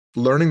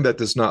learning that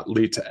does not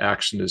lead to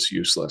action is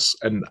useless.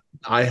 And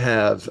I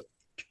have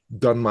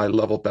done my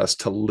level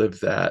best to live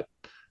that,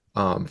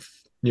 um,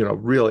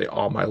 really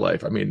all my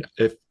life. I mean,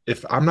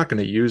 if I'm not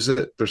going to use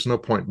it, there's no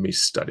point in me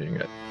studying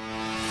it.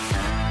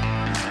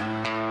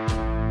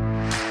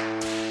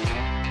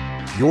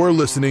 You're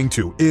listening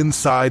to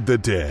Inside the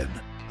Den,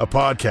 a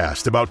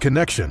podcast about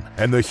connection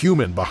and the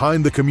human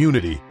behind the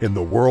community in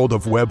the world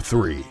of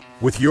Web3,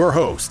 with your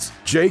hosts,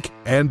 Jake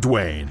and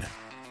Dwayne.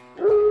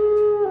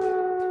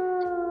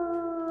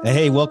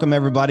 Hey, welcome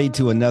everybody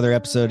to another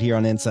episode here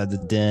on Inside the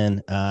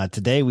Den.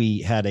 Today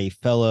we had a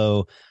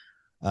fellow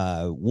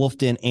Wolf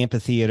Den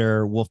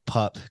Amphitheater, Wolf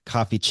Pup,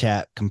 Coffee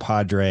Chat,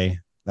 compadre.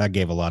 That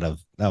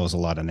was a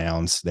lot of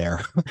nouns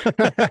there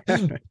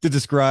to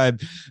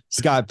describe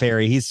Scott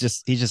Perry. He's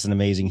just an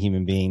amazing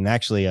human being.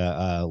 Actually,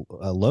 a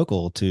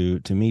local to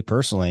me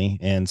personally,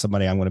 and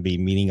somebody I'm going to be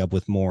meeting up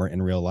with more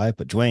in real life.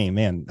 But Dwayne,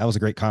 man, that was a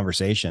great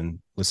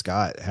conversation with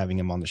Scott, having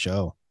him on the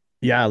show.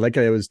 Yeah, like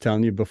I was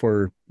telling you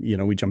before,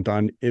 we jumped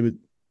on. It was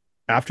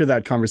after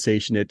that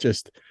conversation,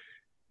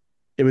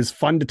 it was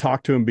fun to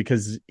talk to him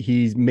because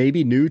he's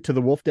maybe new to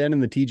the Wolf Den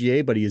and the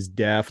TGA, but he is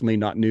definitely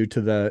not new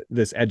to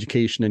this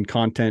education and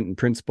content and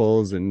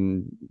principles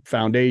and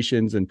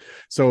foundations. And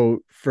so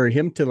for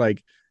him to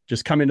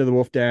just come into the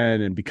Wolf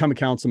Den and become a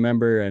council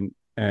member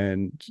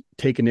and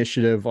take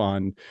initiative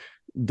on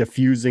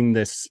diffusing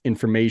this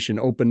information,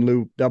 open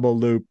loop, double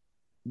loop,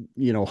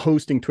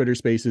 hosting Twitter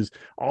Spaces,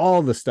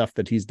 all the stuff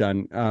that he's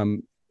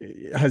done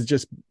has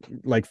just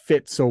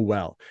fit so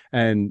well.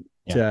 And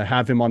to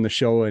have him on the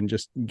show and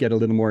just get a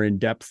little more in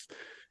depth,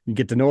 you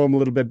get to know him a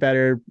little bit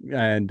better.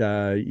 And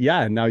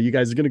now you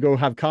guys are going to go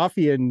have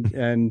coffee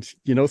and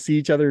see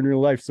each other in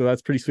real life. So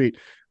that's pretty sweet.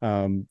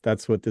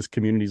 That's what this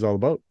community is all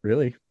about,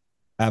 really.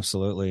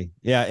 Absolutely.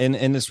 Yeah. And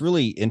it's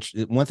really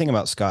one thing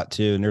about Scott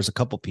too, and there's a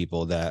couple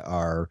people that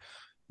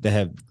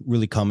have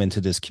really come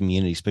into this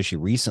community, especially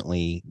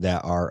recently,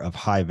 that are of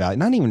high value.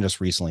 Not even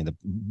just recently,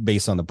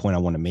 based on the point I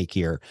want to make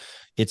here,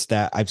 it's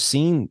that I've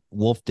seen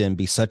Wolf Den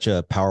be such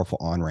a powerful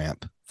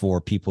on-ramp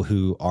for people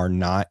who are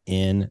not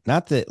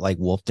that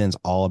Wolf Den's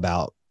all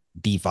about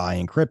DeFi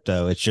and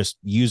crypto. It just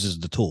uses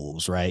the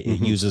tools, right?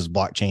 Mm-hmm. It uses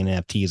blockchain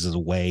NFTs as a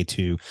way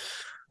to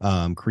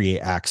create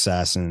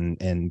access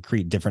and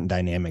create different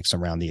dynamics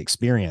around the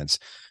experience.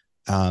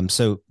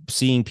 So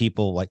seeing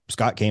people like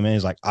Scott came in,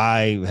 he's like,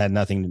 I had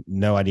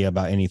no idea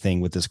about anything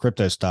with this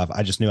crypto stuff.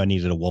 I just knew I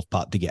needed a Wolf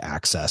Pup to get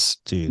access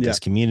to this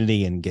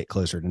community and get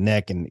closer to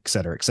Nick and et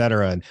cetera, et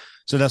cetera. And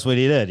so that's what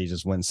he did. He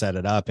just went and set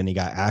it up and he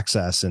got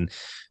access and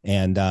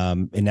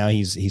now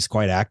he's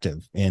quite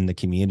active in the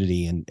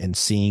community and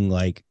seeing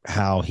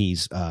how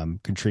he's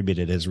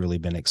contributed has really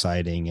been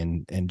exciting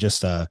and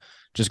just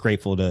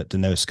grateful to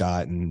know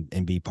Scott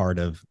and be part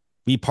of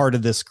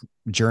this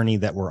journey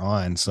that we're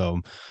on.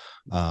 So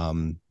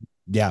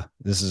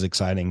this is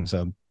exciting.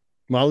 So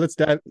well, let's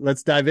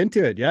dive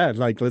into it.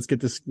 Let's get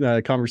this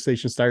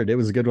conversation started. It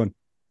was a good one.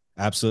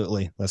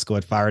 Absolutely. Let's go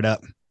ahead and fire it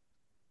up.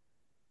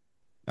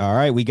 All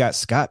right, we got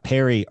Scott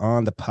Perry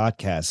on the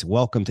podcast.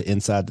 Welcome to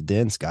Inside the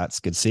Den, Scott.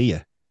 It's good to see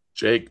you.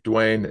 Jake,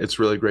 Dwayne, it's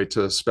really great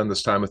to spend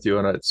this time with you,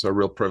 and it's a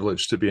real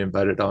privilege to be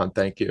invited on.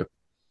 Thank you.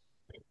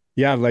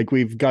 Yeah,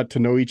 we've got to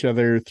know each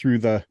other through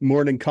the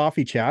morning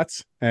coffee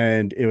chats,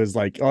 and it was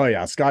like, oh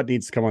yeah, Scott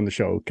needs to come on the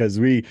show because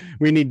we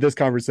need this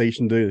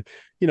conversation to,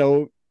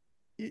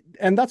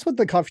 and that's what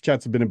the coffee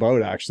chats have been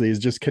about, actually, is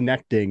just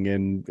connecting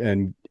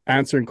and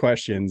answering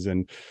questions.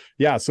 And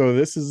yeah, so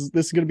this is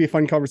going to be a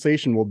fun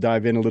conversation. We'll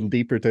dive in a little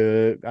deeper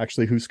to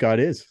actually who Scott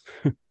is.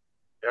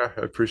 Yeah,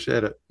 I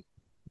appreciate it.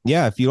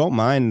 Yeah, if you don't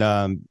mind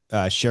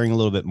sharing a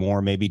little bit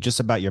more, maybe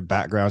just about your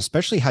background,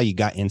 especially how you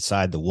got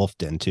inside the Wolf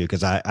Den too,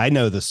 because I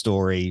know the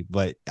story,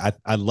 but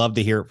I'd love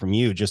to hear it from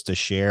you, just to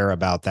share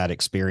about that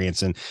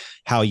experience and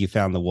how you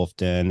found the Wolf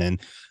Den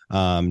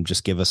and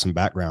just give us some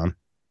background.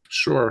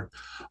 Sure.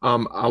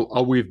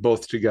 I'll weave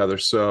both together.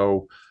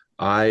 So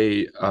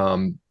I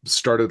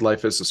started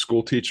life as a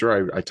school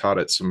teacher. I taught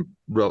at some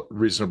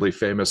reasonably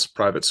famous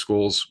private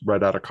schools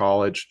right out of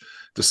college.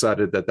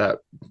 Decided that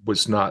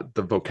was not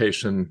the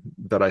vocation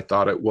that I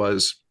thought it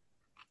was.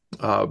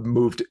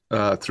 Moved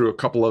through a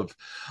couple of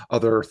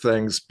other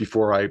things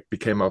before I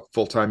became a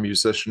full-time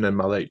musician in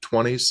my late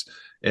 20s.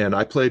 And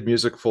I played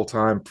music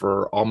full-time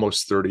for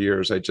almost 30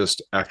 years. I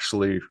just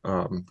actually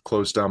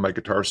closed down my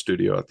guitar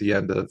studio at the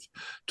end of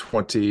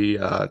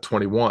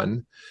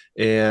 2021.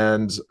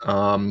 And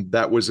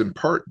that was in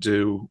part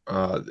due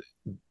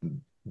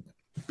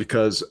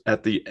because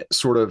at the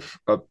sort of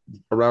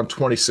around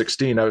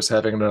 2016, I was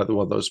having another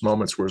one of those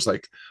moments where it's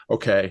like,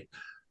 okay,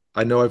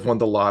 I know I've won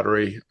the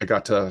lottery. I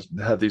got to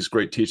have these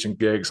great teaching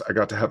gigs. I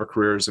got to have a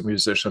career as a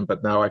musician,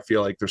 but now I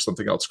feel like there's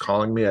something else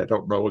calling me. I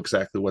don't know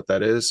exactly what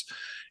that is.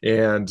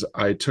 And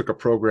I took a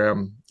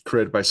program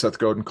created by Seth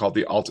Godin called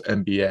the Alt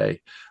MBA.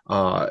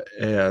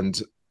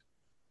 And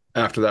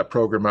after that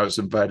program, I was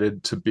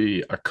invited to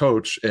be a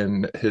coach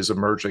in his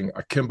emerging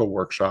Akimbo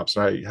workshops.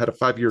 And I had a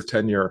 5-year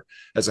tenure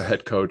as a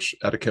head coach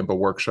at Akimbo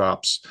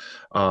workshops,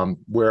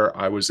 where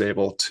I was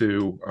able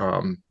to,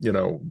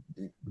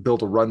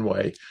 build a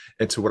runway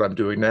into what I'm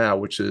doing now,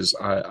 which is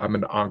I'm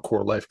an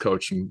encore life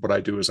coach. And what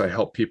I do is I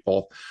help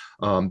people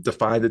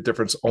define the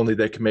difference only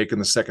they can make in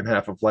the second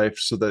half of life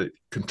so that it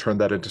can turn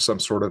that into some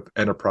sort of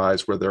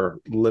enterprise where they're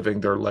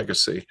living their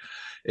legacy.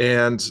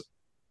 And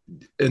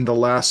in the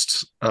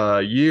last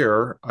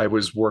year, I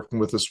was working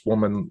with this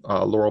woman,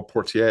 Laurel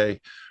Portier,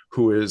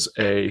 who is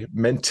a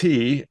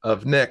mentee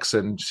of Nick's,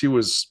 and she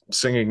was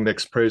singing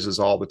Nick's praises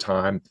all the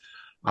time.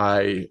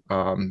 I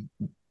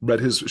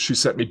she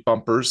sent me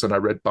bumpers, and I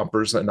read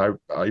bumpers, and I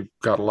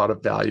got a lot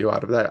of value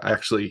out of that. I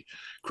actually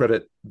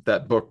credit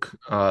that book,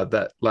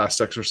 that last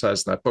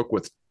exercise in that book,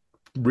 with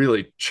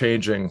really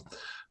changing,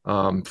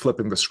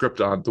 flipping the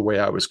script on the way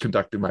I was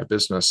conducting my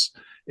business.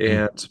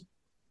 And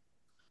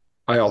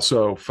I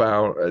also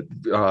found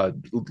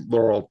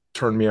Laurel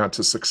turned me on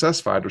to Success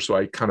Finder, so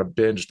I kind of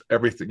binged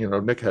everything.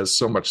 Nick has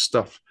so much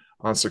stuff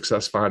on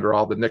Success Finder,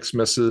 all the Nick's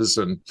misses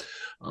and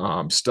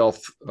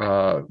stealth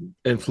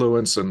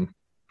influence and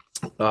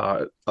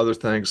other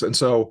things. And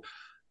so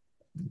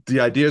the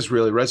ideas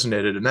really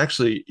resonated. And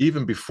actually,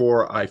 even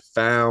before I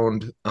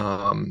found,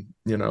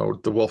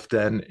 the Wolf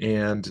Den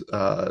and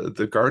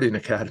the Guardian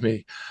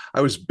Academy,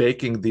 I was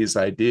baking these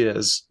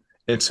ideas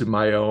into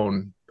my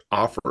own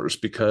offers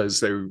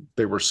because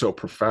they were so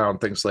profound.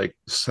 Things like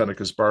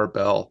Seneca's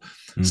barbell,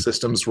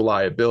 systems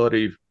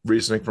reliability,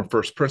 reasoning from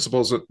first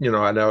principles. And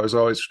I was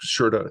always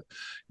sure to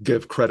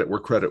give credit where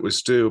credit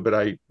was due. But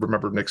I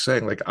remember Nick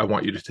saying, like, I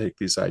want you to take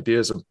these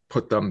ideas and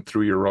put them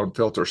through your own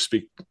filter,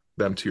 speak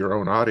them to your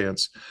own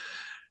audience.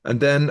 And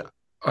then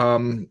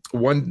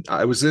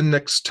I was in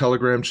Nick's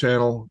Telegram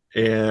channel,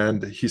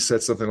 and he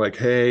said something like,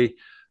 hey,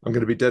 I'm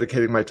going to be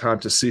dedicating my time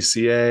to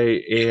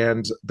CCA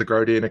and the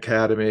Guardian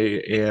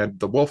Academy and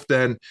the Wolf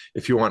Den.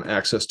 If you want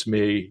access to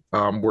me,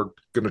 we're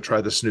going to try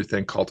this new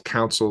thing called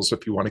Councils.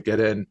 If you want to get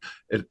in,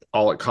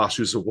 all it costs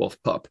you is a wolf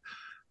pup.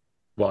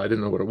 Well, I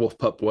didn't know what a wolf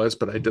pup was,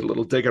 but I did a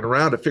little digging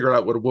around to figure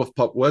out what a wolf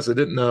pup was. I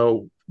didn't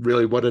know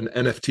really what an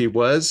NFT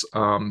was,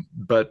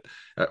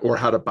 or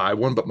how to buy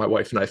one, but my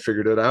wife and I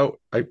figured it out.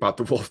 I bought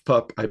the wolf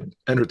pup. I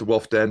entered the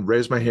Wolf Den,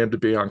 raised my hand to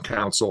be on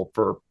council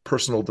for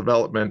personal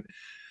development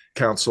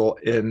council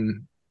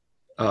in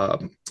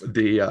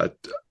the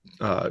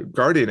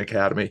Guardian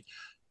Academy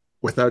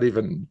without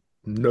even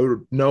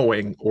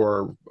knowing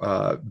or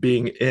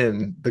being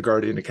in the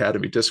Guardian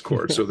Academy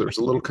Discord. So there's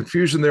a little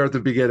confusion there at the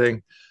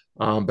beginning,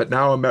 but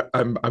now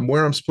I'm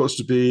where I'm supposed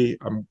to be.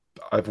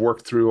 I've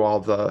worked through all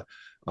the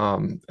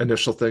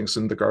initial things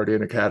in the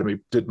Guardian Academy,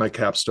 did my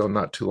capstone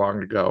not too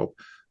long ago,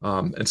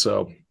 and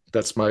so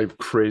that's my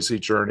crazy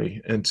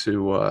journey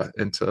into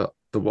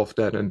the Wolf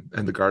Den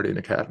and the Guardian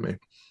Academy.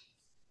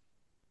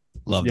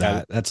 Love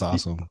that. That's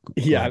awesome.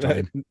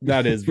 Yeah,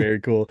 that is very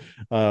cool.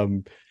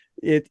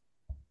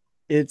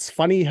 It's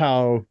funny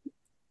how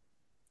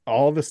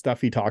all the stuff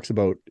he talks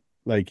about,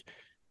 like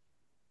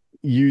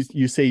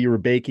you say you were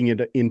baking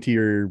it into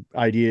your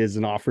ideas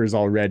and offers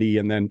already,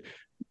 and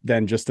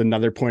then just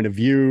another point of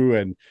view,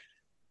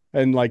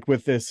 and like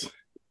with this,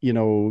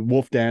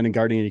 Wolf Den and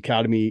Guardian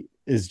Academy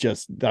is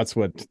just, that's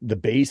what the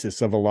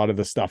basis of a lot of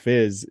the stuff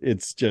is.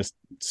 It's just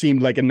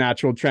seemed like a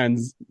natural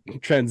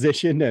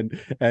transition,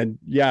 and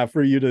yeah,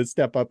 for you to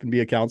step up and be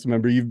a council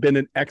member, you've been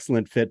an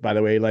excellent fit, by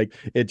the way. Like,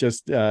 it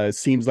just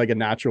seems like a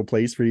natural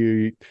place for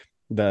you.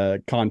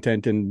 The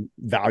content and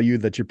value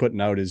that you're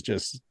putting out is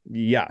just,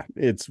 yeah,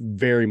 it's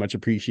very much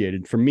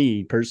appreciated for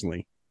me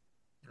personally.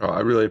 Oh,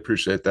 I really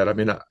appreciate that. I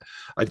mean,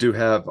 I do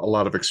have a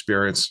lot of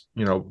experience,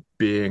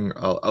 being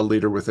a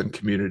leader within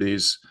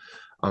communities.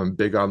 I'm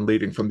big on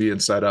leading from the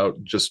inside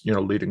out, just,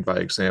 leading by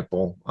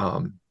example.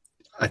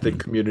 I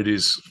think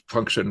communities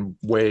function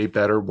way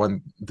better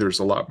when there's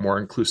a lot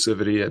more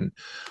inclusivity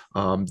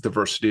and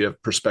diversity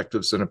of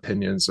perspectives and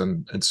opinions.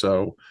 And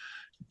so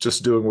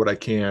just doing what I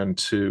can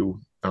to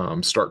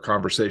start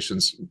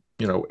conversations,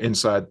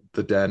 inside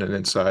the Den and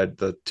inside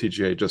the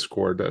TGA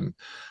Discord. And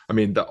I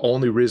mean, the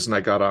only reason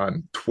I got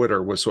on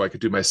Twitter was so I could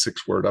do my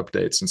 6-word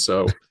updates. And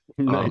so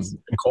nice.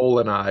 Nicole,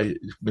 I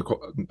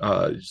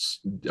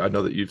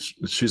know that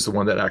she's the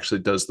one that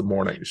actually does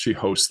she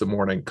hosts the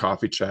morning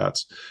coffee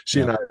chats. She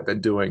and I have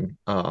been doing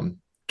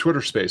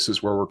Twitter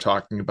spaces where we're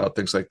talking about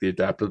things like the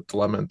adaptive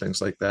dilemma and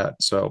things like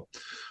that. So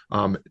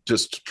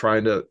just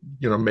trying to,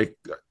 make,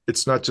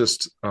 it's not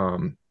just,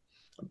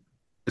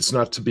 it's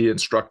not to be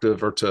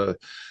instructive or to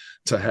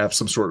have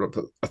some sort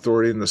of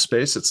authority in the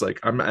space. It's like,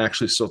 I'm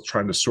actually still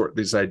trying to sort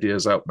these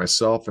ideas out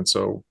myself. And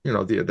so,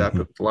 the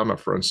adaptive dilemma,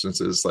 for instance,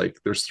 is like,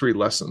 there's 3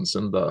 lessons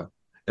in the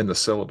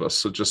syllabus.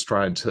 So just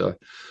trying to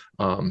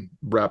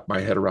wrap my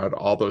head around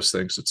all those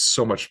things. It's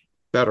so much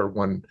better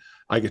when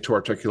I get to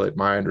articulate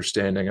my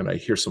understanding and I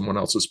hear someone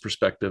else's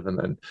perspective, and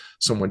then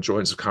someone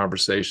joins the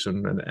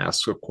conversation and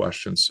asks a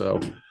question. So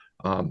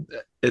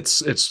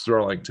it's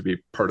thrilling to be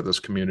part of this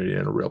community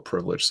and a real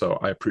privilege. So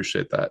I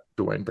appreciate that,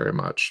 Dwayne, very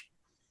much.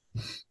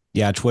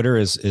 Yeah, Twitter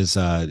is it was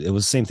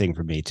the same thing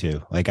for me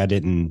too. Like I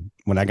didn't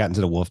when I got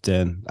into the Wolf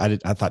Den, I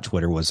thought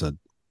Twitter was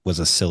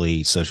a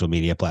silly social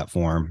media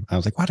platform. I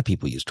was like, why do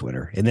people use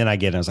Twitter? And then I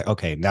was like,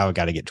 okay, now I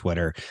got to get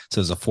Twitter. So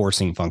it's a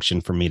forcing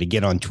function for me to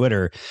get on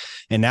Twitter.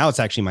 And now it's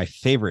actually my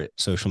favorite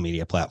social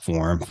media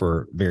platform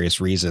for various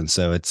reasons.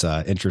 So it's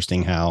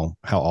interesting how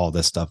all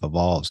this stuff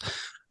evolves.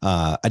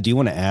 I do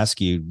want to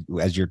ask you,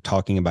 as you're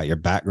talking about your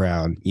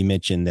background, you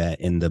mentioned that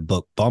in the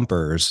book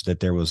Bumpers, that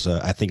there was,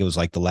 I think it was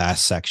like the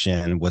last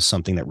section was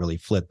something that really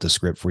flipped the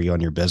script for you on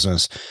your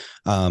business.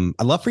 I'd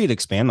love for you to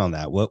expand on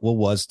that. What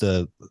was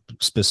the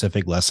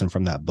specific lesson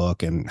from that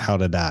book, and how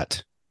did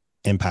that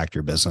impact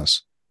your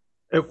business?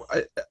 I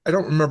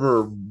don't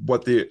remember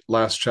what the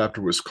last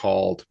chapter was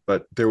called,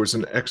 but there was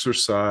an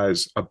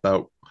exercise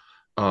about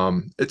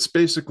it's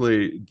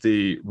basically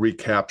the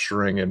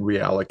recapturing and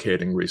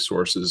reallocating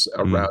resources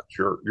around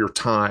your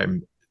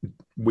time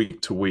week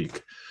to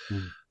week.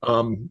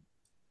 You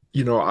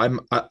know,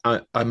 I'm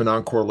an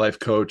Encore life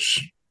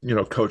coach. You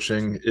know,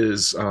 coaching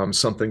is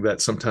something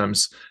that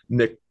sometimes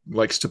Nick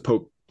likes to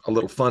poke a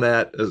little fun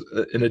at,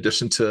 in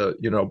addition to,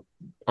 you know,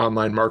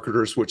 online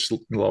marketers, which, you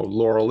know,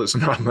 Laurel is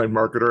an online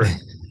marketer.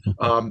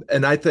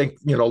 And I think,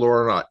 you know,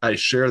 Laura and I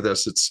share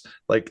this. It's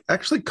like,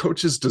 actually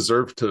coaches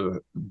deserve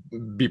to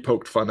be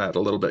poked fun at a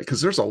little bit, because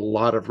there's a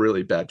lot of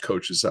really bad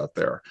coaches out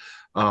there.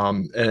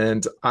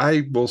 And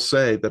I will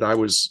say that I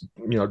was,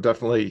 you know,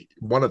 definitely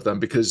one of them,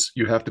 because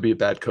you have to be a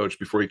bad coach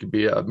before you can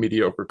be a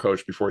mediocre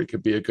coach, before you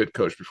can be a good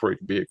coach, before you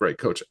can be a great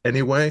coach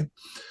anyway.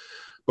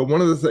 But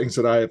one of the things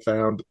that I have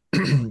found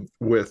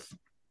with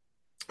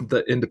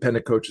the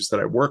independent coaches that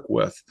I work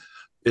with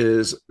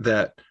is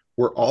that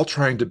we're all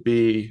trying to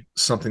be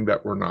something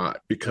that we're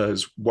not,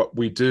 because what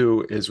we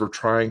do is we're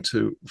trying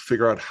to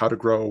figure out how to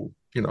grow,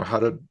 you know, how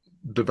to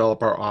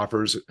develop our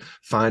offers,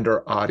 find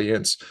our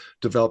audience,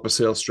 develop a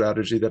sales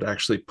strategy that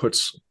actually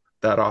puts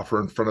that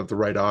offer in front of the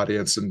right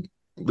audience and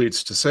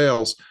leads to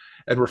sales.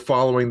 And we're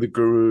following the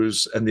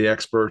gurus and the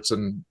experts,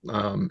 and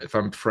if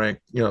I'm frank,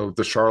 you know,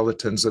 the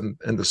charlatans in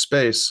the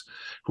space,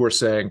 who are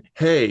saying,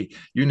 hey,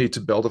 you need to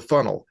build a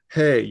funnel.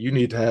 Hey, you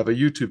need to have a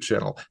YouTube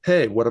channel.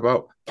 Hey, what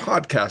about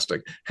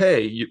podcasting?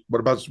 Hey,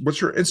 what's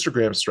your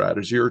Instagram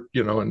strategy? Or,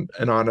 you know, and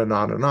on and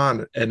on and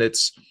on. And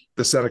it's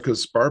the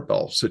Seneca's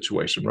barbell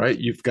situation, right?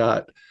 You've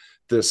got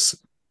this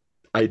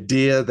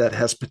idea that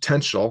has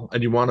potential,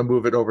 and you want to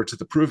move it over to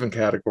the proven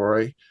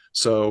category.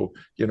 So,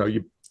 you know,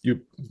 you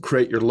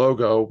create your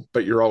logo,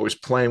 but you're always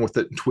playing with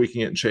it and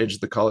tweaking it and changing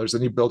the colors.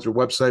 Then you build your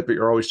website, but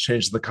you're always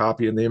changing the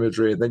copy and the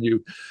imagery. And then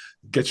you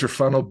get your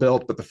funnel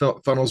built, but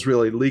the funnel's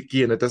really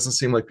leaky and it doesn't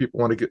seem like people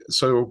want to get.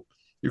 So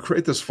you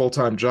create this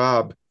full-time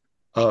job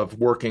of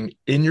working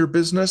in your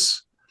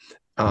business,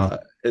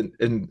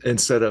 and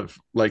instead of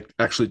like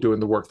actually doing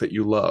the work that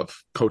you love,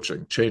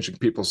 coaching, changing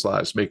people's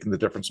lives, making the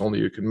difference only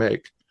you can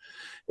make.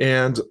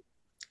 And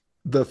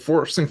the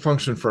forcing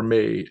function for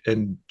me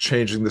in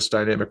changing this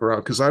dynamic around,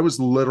 because I was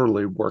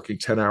literally working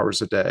 10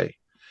 hours a day,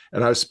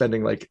 and I was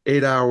spending like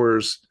 8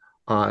 hours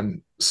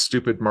on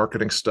stupid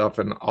marketing stuff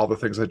and all the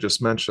things I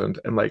just mentioned,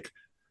 and like,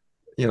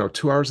 you know,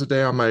 2 hours a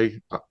day on my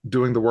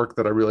doing the work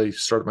that I really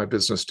started my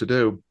business to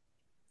do.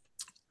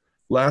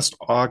 Last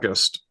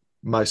August,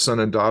 my son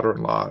and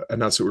daughter-in-law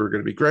announced that we were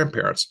going to be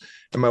grandparents.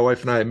 And my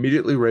wife and I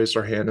immediately raised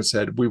our hand and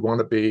said, we want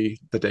to be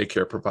the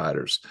daycare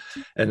providers.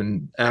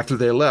 And after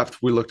they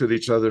left, we looked at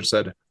each other and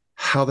said,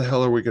 how the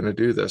hell are we going to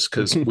do this?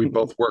 Because we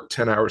both work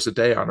 10 hours a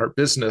day on our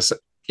business,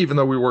 even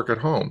though we work at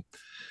home.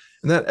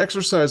 And that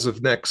exercise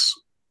of Nick's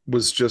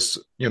was just,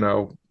 you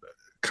know,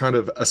 kind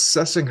of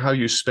assessing how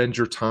you spend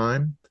your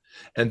time,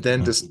 and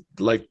then just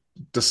like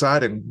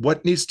deciding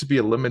what needs to be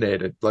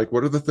eliminated. Like,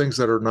 what are the things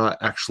that are not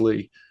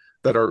actually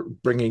that are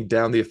bringing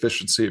down the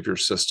efficiency of your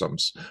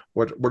systems?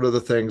 What are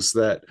the things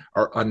that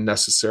are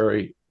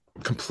unnecessary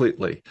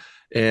completely?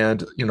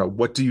 And, you know,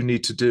 what do you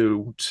need to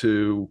do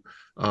to,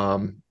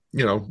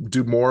 you know,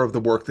 do more of the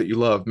work that you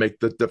love, make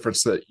the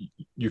difference that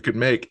you could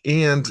make,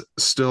 and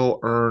still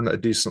earn a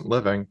decent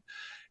living?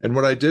 And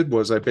what I did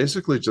was I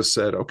basically just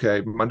said,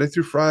 okay, Monday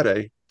through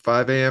Friday,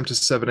 5 a.m. to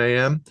 7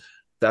 a.m.,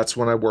 that's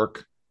when I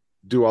work,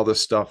 do all this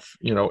stuff,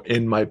 you know,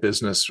 in my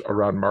business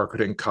around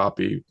marketing,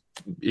 copy,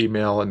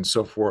 email, and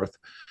so forth.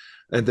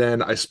 And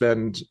then I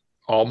spend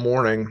all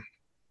morning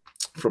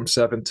from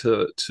 7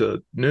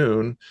 to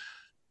noon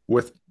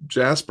with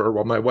Jasper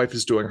while my wife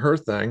is doing her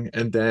thing.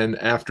 And then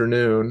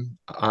afternoon,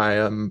 I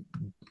am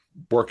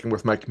working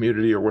with my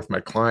community or with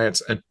my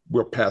clients, and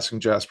we're passing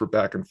Jasper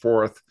back and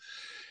forth.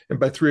 And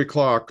by 3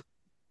 o'clock,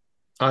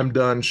 I'm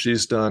done,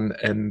 she's done,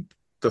 and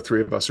the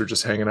three of us are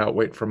just hanging out,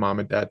 waiting for mom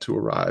and dad to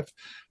arrive.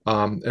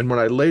 And when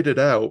I laid it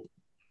out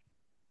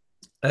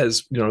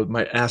as, you know,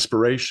 my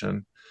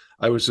aspiration,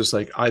 I was just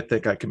like, I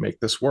think I can make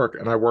this work.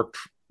 And I worked,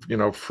 you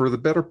know, for the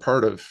better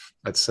part of,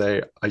 I'd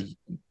say,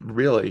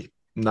 really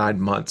 9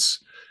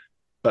 months.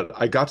 But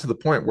I got to the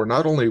point where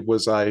not only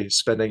was I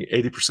spending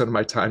 80% of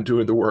my time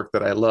doing the work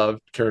that I loved,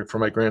 caring for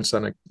my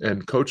grandson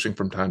and coaching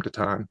from time to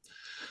time,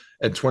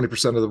 and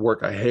 20% of the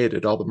work I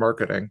hated, all the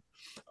marketing,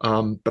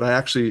 but I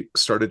actually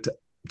started to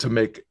to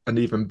make an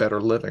even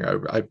better living.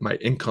 My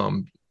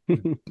income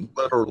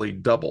literally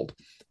doubled.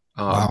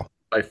 Wow.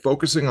 By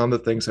focusing on the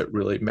things that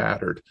really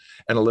mattered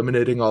and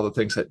eliminating all the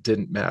things that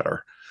didn't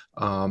matter.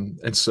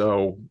 And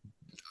so,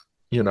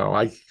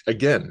 I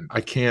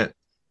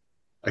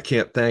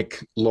can't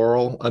thank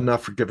Laurel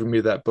enough for giving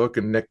me that book,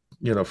 and Nick,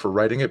 for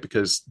writing it,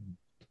 because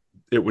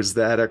it was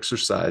that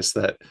exercise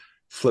that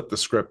flipped the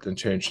script and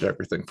changed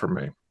everything for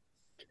me.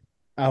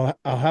 I'll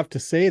have to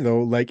say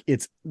though, like,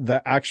 it's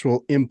the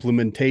actual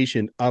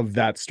implementation of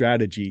that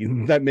strategy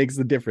that makes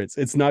the difference.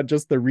 It's not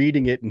just the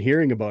reading it and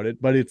hearing about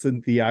it, but it's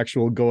in the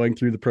actual going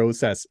through the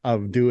process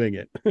of doing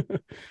it.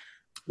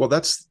 Well,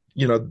 that's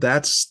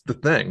the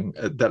thing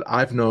that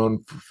I've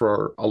known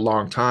for a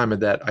long time,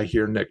 and that I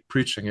hear Nick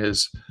preaching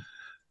is,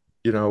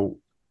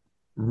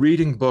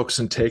 reading books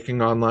and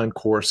taking online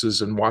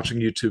courses and watching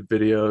YouTube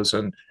videos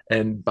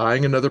and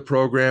buying another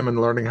program and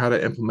learning how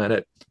to implement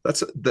it.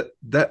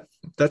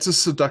 That's a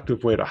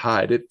seductive way to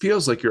hide. It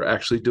feels like you're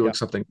actually doing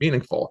something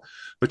meaningful,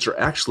 but you're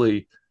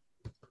actually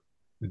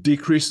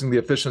decreasing the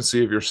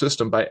efficiency of your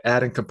system by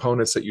adding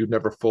components that you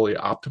never fully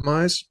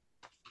optimize.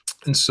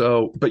 And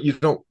so, but you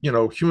don't,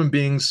 human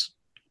beings,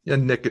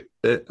 and Nick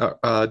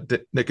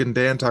and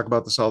Dan talk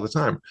about this all the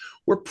time.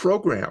 We're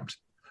programmed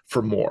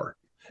for more.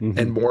 Mm-hmm.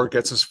 And more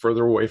gets us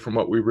further away from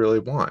what we really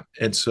want.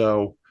 And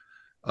so,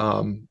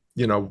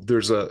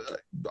 there's a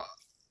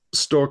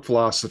Stoic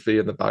philosophy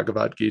and the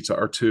Bhagavad Gita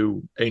are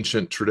two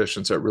ancient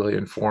traditions that really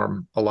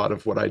inform a lot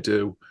of what I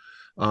do.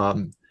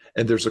 And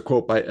there's a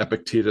quote by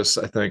Epictetus,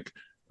 I think,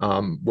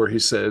 where he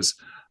says,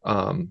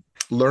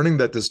 learning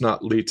that does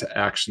not lead to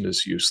action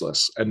is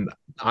useless. And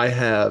I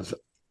have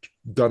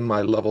done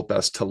my level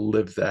best to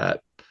live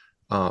that,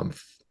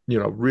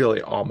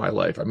 really all my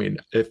life. I mean,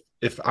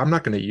 if I'm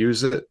not going to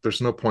use it,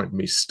 there's no point in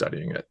me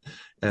studying it.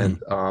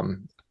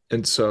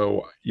 And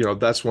so,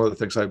 that's one of the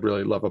things I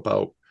really love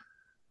about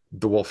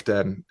the Wolf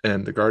Den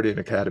and the Guardian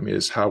Academy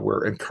is how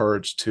we're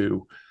encouraged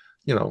to,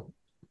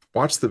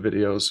 watch the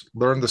videos,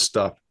 learn the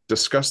stuff,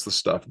 discuss the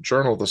stuff,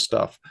 journal the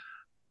stuff,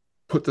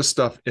 put the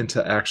stuff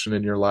into action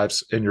in your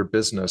lives, in your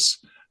business,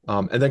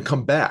 and then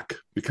come back,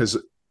 because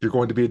you're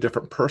going to be a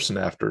different person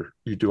after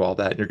you do all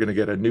that. And you're going to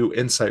get a new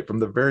insight from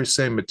the very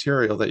same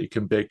material that you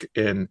can bake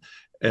in,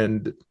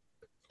 and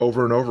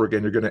over and over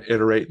again, you're going to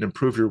iterate and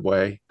improve your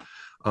way,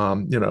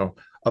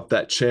 up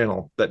that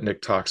channel that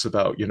Nick talks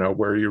about,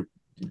 where you're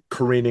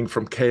careening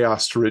from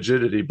chaos to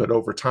rigidity. But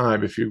over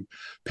time, if you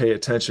pay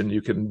attention,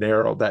 you can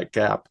narrow that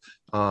gap,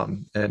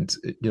 and,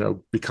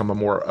 become a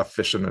more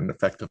efficient and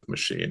effective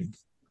machine.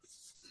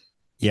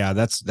 Yeah,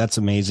 that's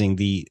amazing.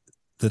 The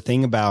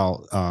thing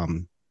about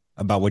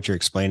what you're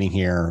explaining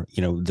here,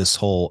 this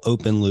whole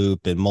open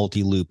loop and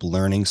multi-loop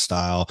learning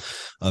style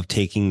of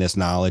taking this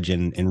knowledge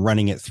and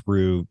running it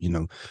through,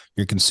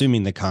 you're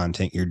consuming the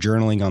content, you're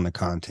journaling on the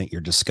content,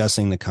 you're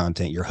discussing the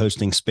content, you're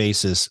hosting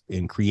spaces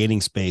and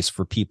creating space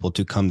for people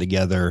to come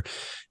together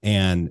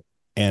and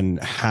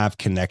have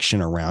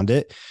connection around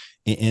it.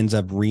 It ends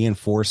up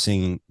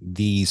reinforcing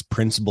these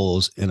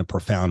principles in a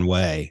profound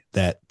way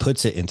that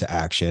puts it into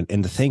action.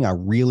 And the thing I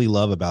really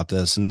love about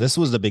this, and this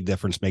was the big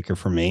difference maker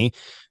for me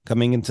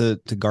coming into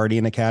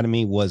Guardian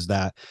Academy, was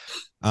that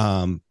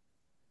the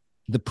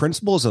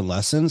principles and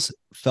lessons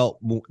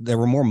they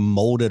were more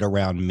molded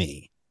around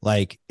me.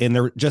 Like, and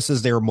they're just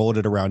as they were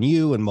molded around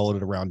you and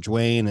molded around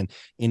Dwayne and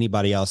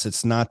anybody else.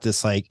 It's not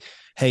this like,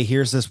 hey,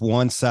 here's this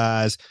one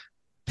size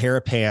pair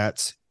of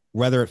pants.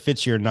 Whether it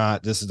fits you or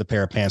not, this is the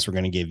pair of pants we're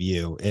going to give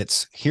you.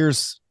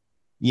 Here's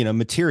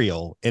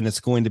material, and it's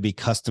going to be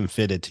custom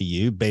fitted to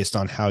you based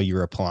on how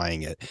you're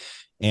applying it.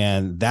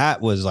 And that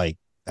was like,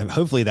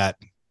 hopefully that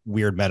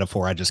weird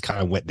metaphor I just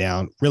kind of went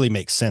down really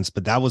makes sense,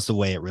 but that was the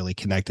way it really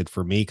connected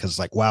for me. Cause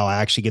like, wow,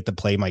 I actually get to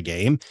play my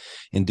game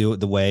and do it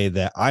the way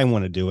that I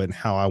want to do it and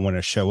how I want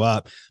to show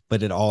up.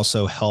 But it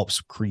also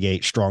helps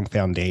create strong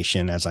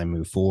foundation as I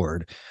move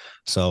forward.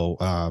 So,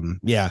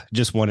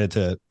 just wanted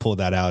to pull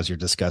that out as you're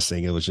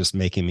discussing. It was just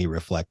making me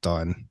reflect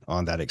on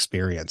that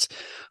experience.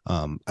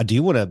 I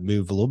do want to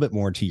move a little bit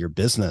more to your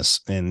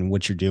business and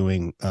what you're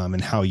doing, and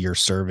how you're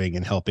serving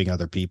and helping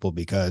other people,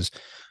 because,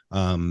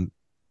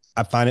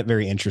 I find it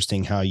very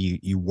interesting how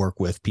you work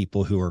with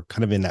people who are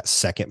kind of in that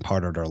second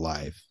part of their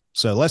life.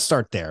 So let's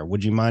start there.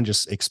 Would you mind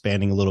just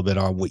expanding a little bit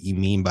on what you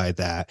mean by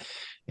that,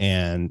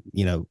 and,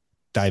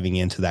 diving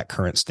into that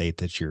current state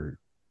that you're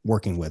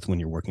working with when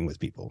you're working with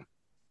people?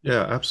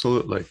 Yeah,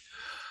 absolutely.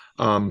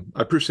 I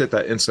appreciate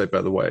that insight,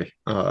 by the way.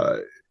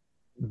 I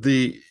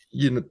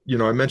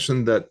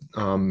mentioned that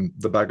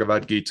the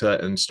Bhagavad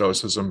Gita and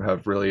Stoicism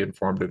have really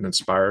informed and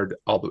inspired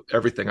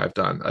everything I've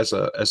done as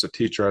a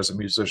teacher, as a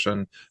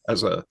musician,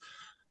 as a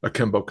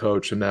Kimbo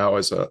coach, and now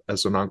as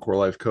an Encore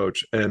Life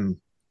coach. And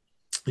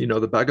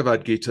the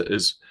Bhagavad Gita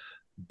is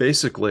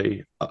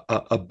basically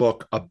a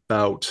book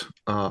about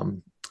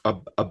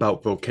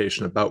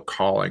vocation, about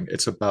calling.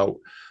 It's about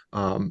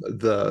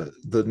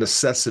the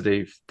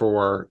necessity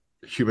for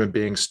human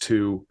beings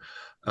to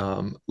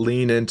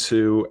lean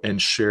into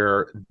and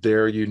share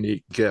their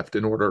unique gift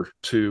in order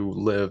to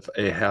live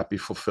a happy,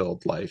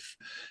 fulfilled life,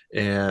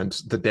 and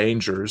the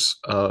dangers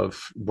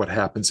of what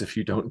happens if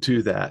you don't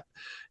do that.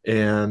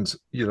 And,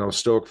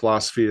 Stoic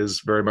philosophy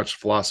is very much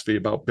philosophy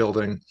about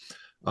building.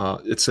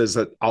 It says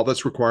that all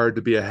that's required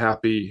to be a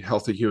happy,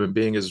 healthy human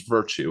being is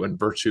virtue, and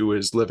virtue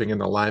is living in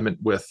alignment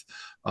with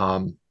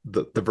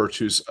the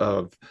virtues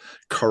of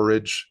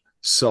courage,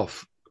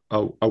 self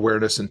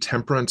awareness, and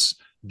temperance.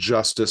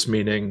 Justice,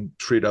 meaning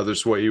treat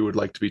others the way you would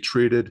like to be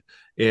treated,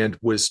 and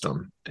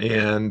wisdom.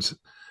 And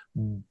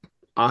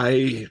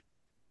I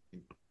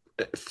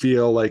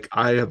feel like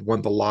I have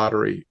won the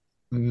lottery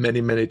many,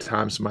 many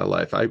times in my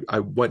life. I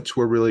went to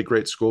a really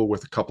great school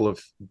with a couple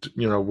of,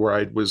 where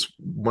I was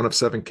one of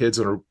 7 kids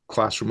in a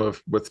classroom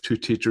with 2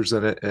 teachers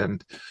in it,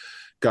 and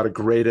got a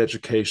great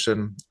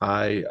education.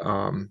 I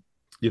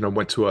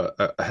went to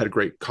I had a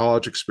great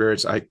college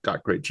experience. I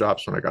got great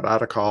jobs when I got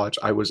out of college.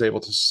 I was able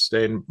to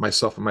sustain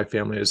myself and my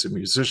family as a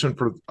musician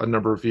for a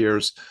number of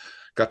years.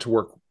 Got to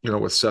work,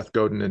 with Seth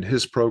Godin and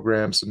his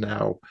programs, and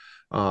now,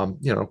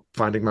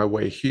 finding my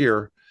way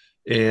here.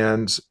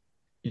 And,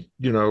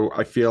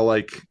 I feel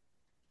like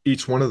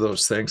each one of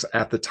those things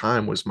at the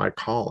time was my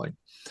calling.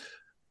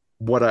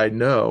 What I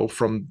know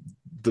from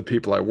the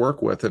people I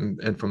work with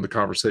and from the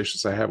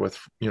conversations I have with,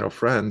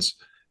 friends,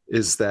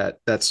 is that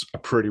that's a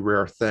pretty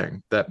rare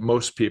thing, that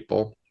most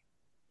people,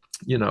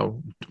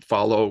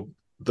 follow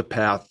the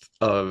path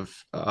of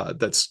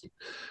that's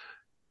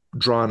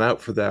drawn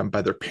out for them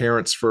by their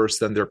parents first,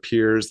 then their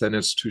peers, then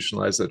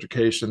institutionalized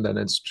education, then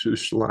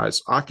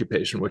institutionalized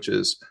occupation, which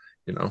is,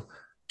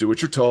 do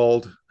what you're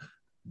told,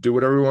 do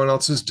what everyone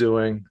else is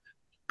doing,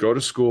 go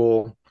to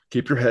school,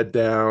 keep your head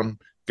down,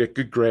 get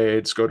good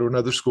grades, go to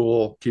another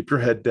school, keep your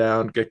head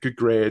down, get good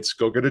grades,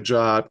 go get a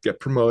job, get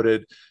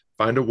promoted,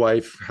 find a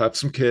wife, have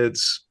some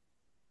kids,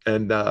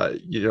 and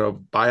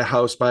buy a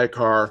house, buy a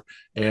car,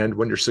 and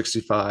when you're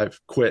 65,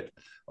 quit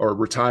or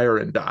retire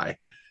and die.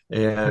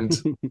 And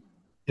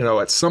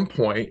at some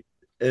point,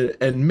 and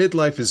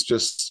midlife is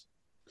just,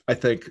 I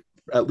think,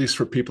 at least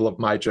for people of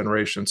my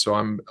generation, so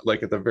I'm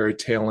like at the very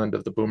tail end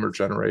of the boomer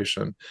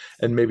generation,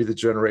 and maybe the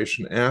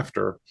generation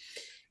after,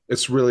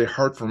 it's really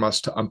hard for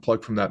us to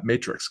unplug from that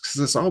matrix,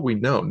 because it's all we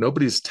know.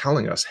 Nobody's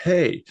telling us,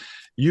 hey,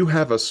 you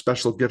have a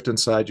special gift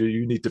inside you.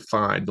 You need to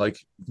find, like,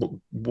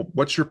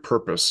 what's your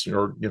purpose?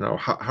 Or,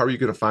 how are you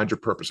going to find your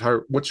purpose?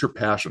 What's your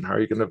passion? How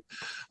are you going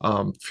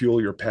to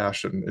fuel your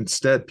passion?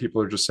 Instead,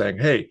 people are just saying,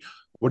 hey,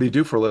 what do you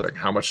do for a living?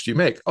 How much do you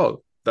make?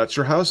 Oh, that's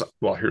your house.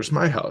 Well, here's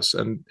my house.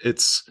 And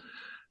it's,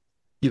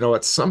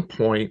 at some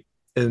point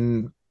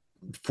in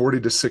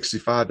 40 to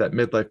 65, that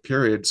midlife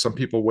period, some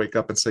people wake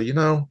up and say,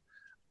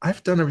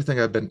 I've done everything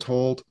I've been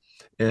told,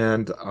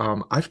 and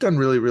I've done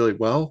really, really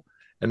well,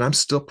 and I'm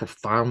still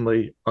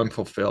profoundly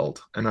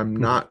unfulfilled, and I'm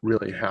not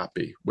really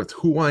happy with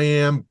who I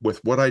am, with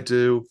what I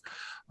do,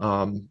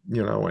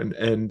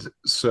 and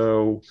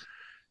so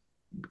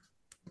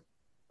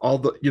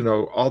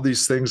all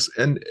these things,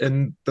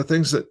 and the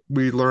things that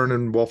we learn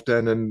in Wolf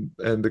Den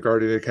and the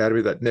Guardian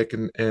Academy that Nick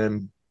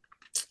and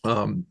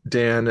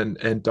Dan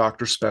and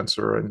Dr.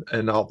 Spencer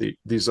and all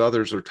these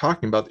others are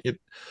talking about.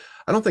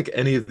 I don't think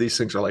any of these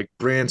things are like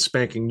brand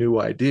spanking new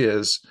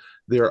ideas.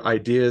 They're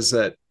ideas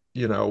that,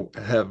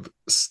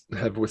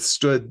 have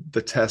withstood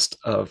the test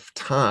of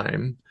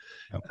time.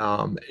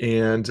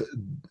 And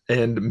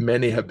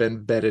many have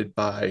been vetted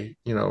by,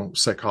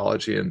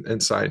 psychology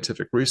and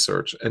scientific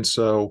research. And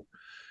so,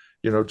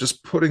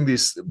 just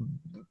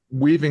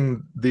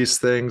weaving these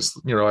things,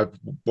 I've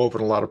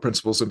woven a lot of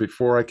principles in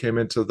before I came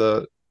into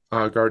the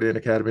Guardian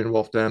Academy and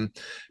Wolf Den,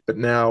 but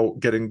now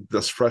getting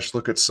this fresh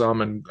look at some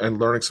and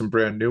learning some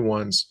brand new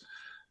ones,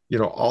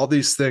 all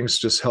these things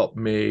just help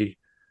me.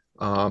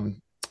 The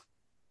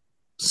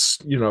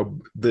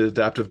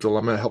adaptive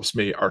dilemma helps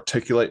me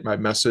articulate my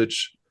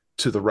message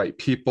to the right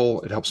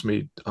people. It helps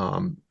me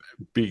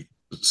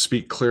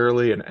speak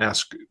clearly and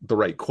ask the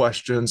right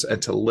questions,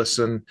 and to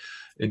listen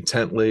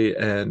intently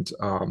and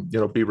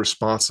be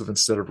responsive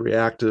instead of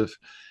reactive.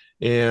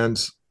 And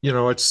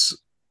it's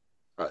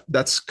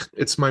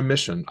my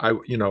mission.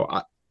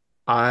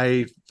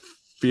 I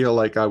feel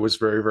like I was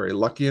very, very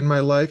lucky in my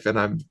life, and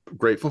I'm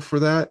grateful for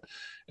that.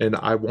 And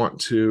I want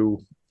to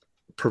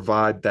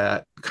provide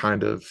that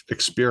kind of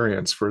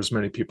experience for as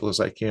many people as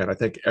I can. I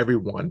think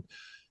everyone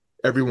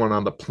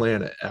on the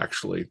planet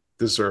actually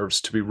deserves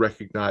to be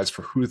recognized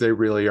for who they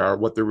really are,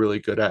 what they're really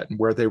good at, and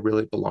where they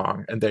really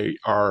belong. And they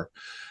are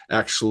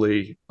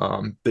actually,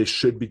 they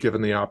should be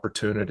given the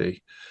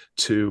opportunity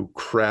to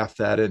craft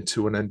that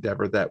into an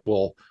endeavor that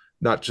will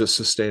not just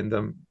sustain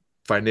them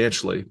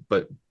financially,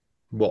 but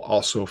will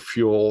also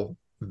fuel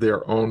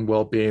their own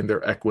well-being,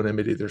 their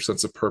equanimity, their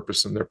sense of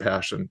purpose, and their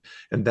passion.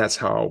 And that's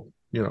how,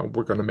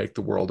 we're going to make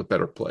the world a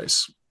better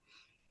place.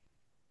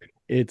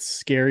 It's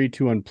scary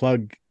to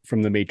unplug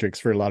from the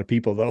matrix for a lot of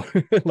people, though.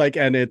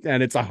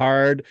 It's a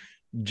hard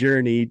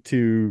journey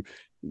to,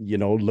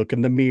 look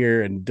in the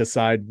mirror and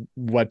decide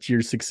what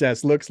your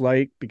success looks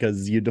like,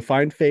 because you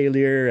define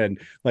failure, and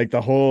like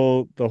the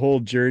whole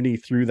journey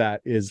through that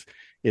is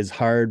is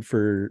hard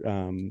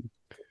for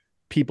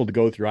people to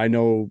go through. I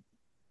know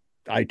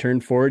I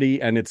turned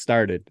 40 and it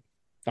started.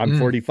 I'm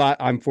 45.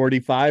 I'm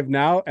 45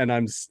 now, and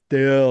I'm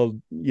still,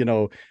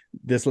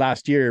 this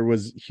last year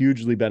was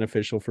hugely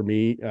beneficial for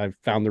me. I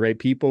found the right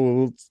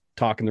people,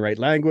 talking the right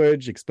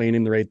language,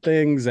 explaining the right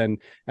things, and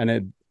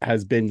it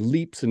has been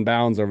leaps and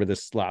bounds over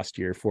this last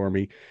year for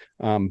me.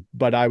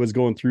 But I was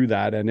going through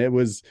that, and it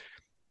was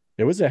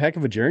a heck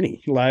of a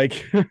journey.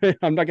 Like,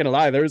 I'm not gonna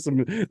lie, there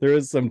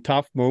was some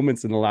tough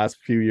moments in the last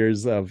few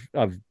years of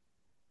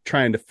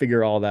trying to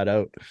figure all that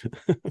out.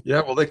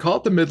 Yeah, well, they call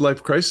it the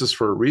midlife crisis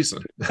for a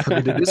reason.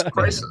 I mean, it is a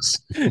crisis.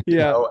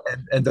 Yeah.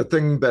 And the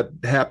thing that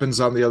happens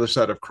on the other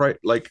side of crisis,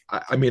 like,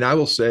 I mean, I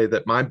will say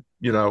that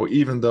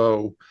even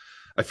though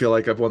I feel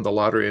like I've won the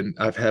lottery and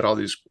I've had all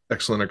these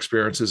excellent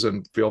experiences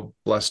and feel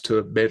blessed to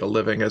have made a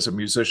living as a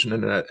musician,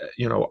 and I've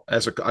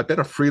been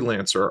a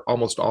freelancer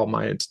almost all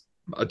my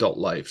adult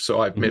life.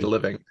 So I've made a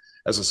living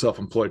as a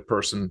self-employed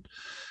person.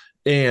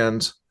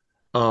 And,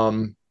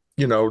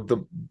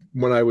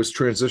 when I was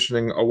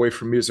transitioning away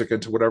from music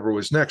into whatever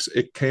was next,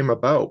 it came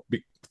about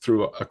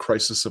through a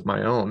crisis of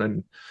my own.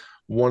 And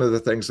one of the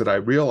things that I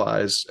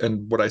realized,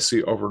 and what I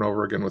see over and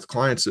over again with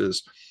clients,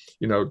 is,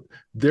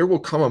 there will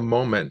come a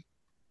moment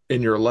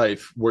in your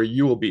life where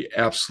you will be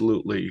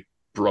absolutely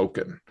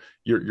broken.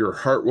 Your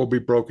heart will be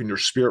broken. Your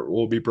spirit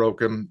will be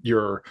broken.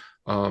 Your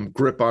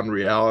grip on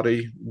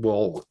reality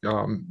will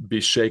be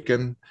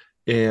shaken.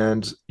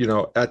 And,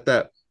 at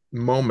that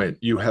moment,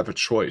 you have a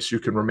choice. You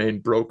can remain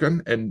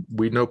broken. And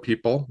we know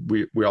people,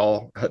 we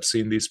all have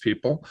seen these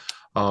people.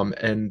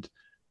 And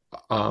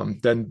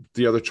then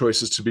the other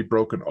choice is to be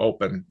broken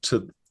open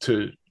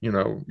to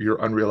your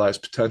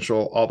unrealized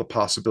potential, all the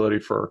possibility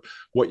for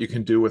what you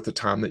can do with the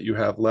time that you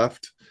have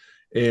left.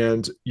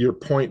 And your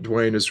point,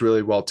 Dwayne, is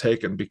really well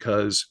taken,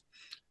 because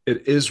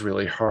it is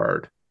really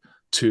hard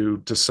to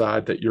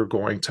decide that you're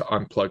going to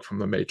unplug from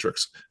the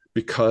matrix,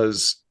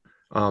 because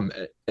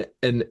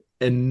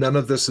and none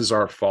of this is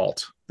our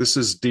fault. This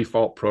is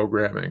default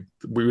programming.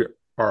 We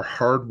are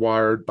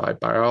hardwired by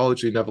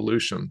biology and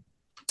evolution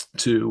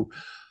to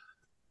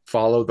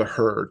follow the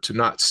herd, to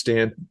not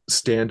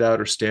stand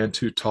out or stand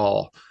too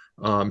tall,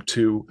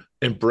 to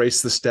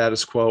embrace the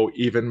status quo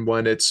even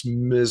when it's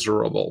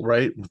miserable,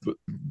 right?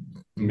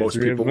 Most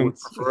people would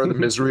prefer the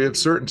misery of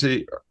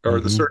certainty,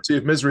 or the certainty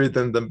of misery,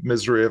 than the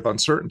misery of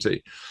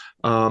uncertainty.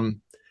 And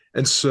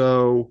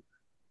so,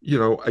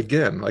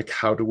 again, like,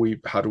 how do we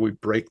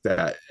break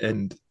that?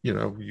 And,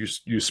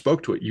 you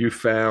spoke to it. You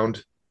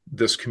found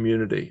this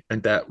community,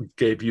 and that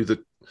gave you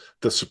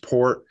the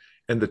support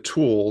and the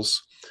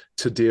tools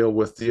to deal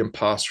with the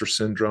imposter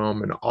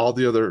syndrome and all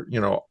the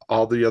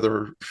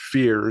other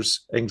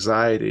fears,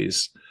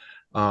 anxieties,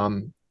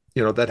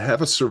 that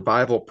have a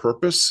survival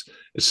purpose.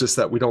 It's just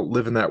that we don't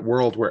live in that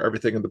world where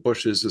everything in the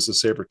bushes is a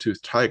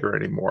saber-toothed tiger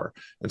anymore.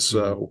 And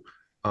so,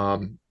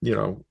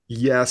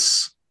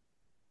 yes,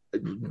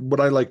 what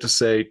I like to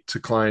say to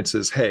clients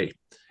is, hey,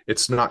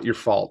 it's not your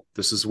fault.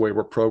 This is the way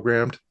we're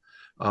programmed.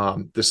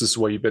 This is the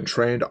way you've been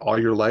trained all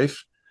your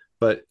life.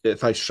 But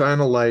if I shine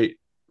a light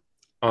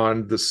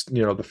on this,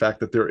 the fact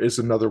that there is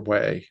another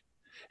way,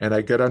 and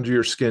I get under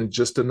your skin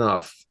just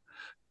enough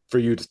for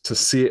you to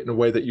see it in a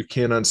way that you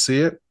can't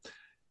unsee it,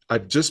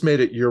 I've just made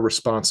it your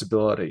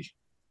responsibility.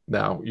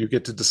 Now you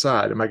get to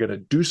decide, am I going to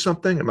do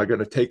something? Am I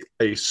going to take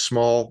a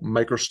small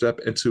micro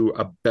step into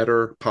a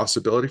better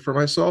possibility for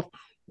myself?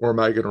 Or am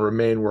I going to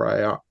remain where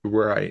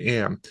I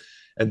am?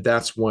 And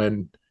that's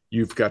when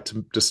you've got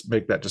to just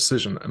make that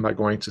decision. Am I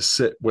going to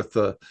sit with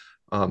the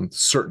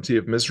certainty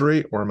of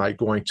misery, or am I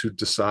going to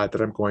decide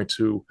that I'm going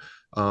to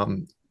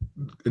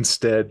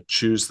instead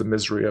choose the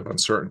misery of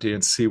uncertainty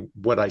and see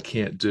what I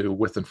can't do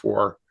with and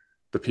for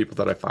the people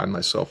that I find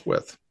myself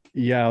with?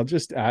 Yeah, I'll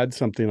just add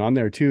something on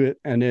there too.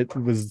 And it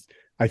was,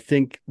 I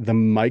think, the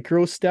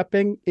micro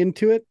stepping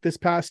into it this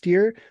past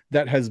year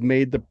that has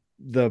made the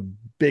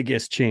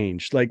biggest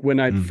change. Like, when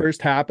it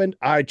first happened,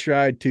 I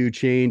tried to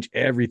change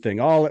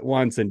everything all at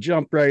once and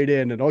jump right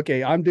in, and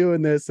okay, I'm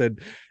doing this, and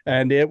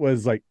it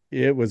was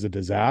a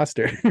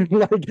disaster.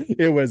 Like,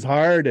 it was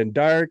hard and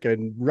dark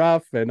and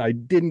rough, and I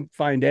didn't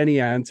find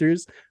any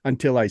answers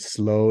until I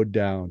slowed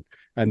down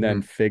and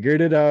then figured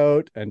it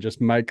out and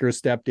just micro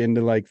stepped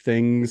into like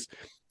things.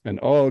 And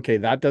okay,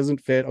 that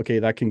doesn't fit. Okay,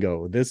 that can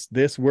go.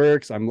 This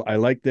works. I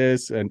like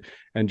this, and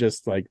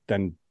just like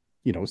then,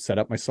 set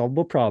up my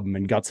solvable problem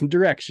and got some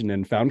direction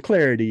and found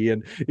clarity.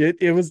 And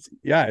it was,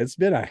 it's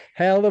been a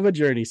hell of a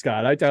journey,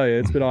 Scott. I tell you,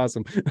 it's been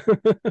awesome.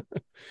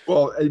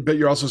 Well, but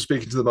you're also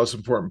speaking to the most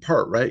important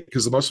part, right?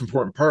 Because the most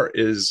important part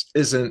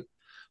isn't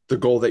the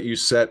goal that you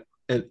set,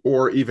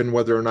 or even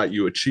whether or not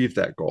you achieve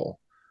that goal.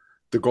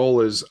 The goal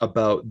is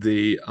about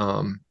the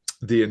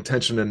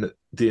intention and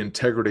the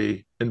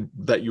integrity and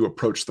that you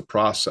approach the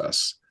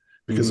process,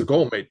 because the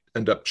goal may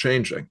end up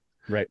changing.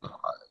 Right.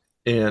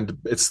 And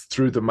it's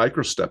through the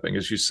micro stepping,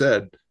 as you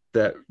said,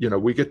 that,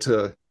 we get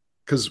to,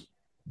 because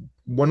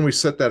when we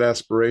set that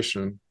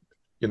aspiration,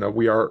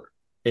 we are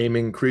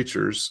aiming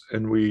creatures,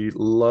 and we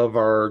love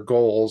our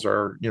goals,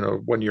 our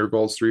 1-year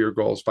goals, 3-year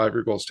goals,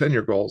 5-year goals,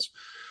 10-year goals.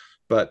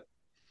 But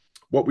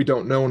what we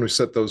don't know when we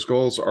set those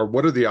goals are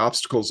what are the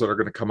obstacles that are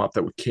going to come up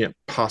that we can't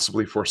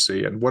possibly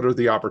foresee, and what are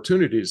the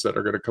opportunities that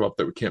are going to come up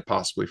that we can't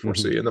possibly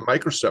foresee. Mm-hmm. And the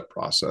microstep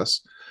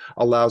process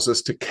allows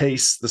us to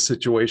case the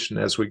situation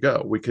as we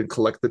go. We can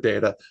collect the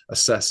data,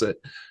 assess it,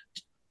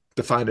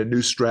 define a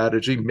new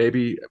strategy.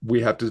 Maybe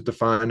we have to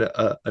define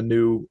a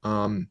new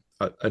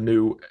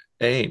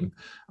aim,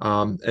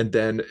 and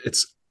then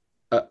it's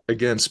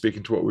again,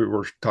 speaking to what we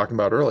were talking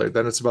about earlier,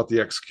 then it's about the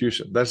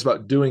execution. That's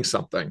about doing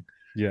something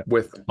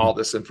with all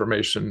this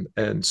information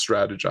and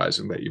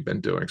strategizing that you've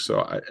been doing.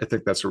 So I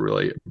think that's a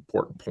really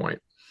important point.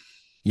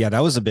 Yeah,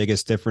 that was the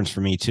biggest difference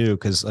for me too,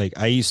 because like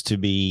I used to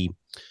be,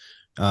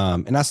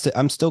 and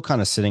I'm still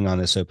kind of sitting on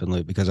this open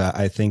loop, because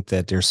I think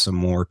that there's some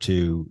more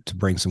to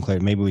bring some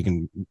clarity. Maybe we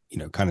can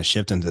kind of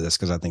shift into this,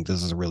 because I think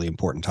this is a really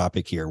important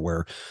topic here,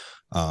 where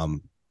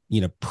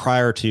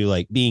prior to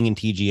like being in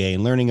TGA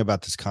and learning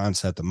about this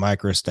concept of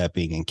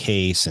microstepping and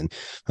CASE, and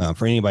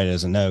for anybody that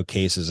doesn't know,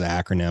 CASE is an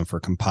acronym for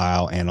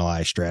compile,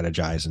 analyze,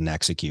 strategize, and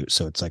execute.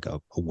 So it's like a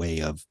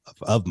way of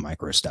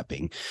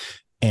microstepping.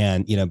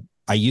 And,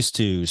 I used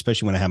to,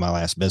 especially when I had my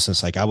last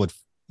business, like I would,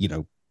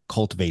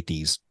 cultivate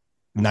these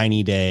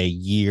 90-day,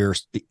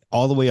 years,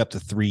 all the way up to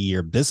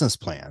 3-year business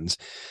plans.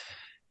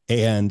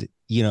 And,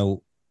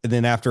 and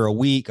then after a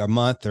week, a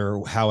month,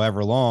 or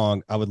however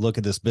long, I would look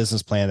at this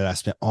business plan that I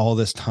spent all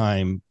this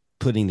time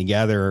putting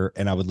together,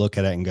 and I would look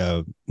at it and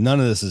go, none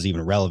of this is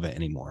even relevant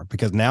anymore,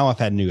 because now I've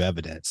had new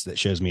evidence that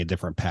shows me a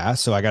different path.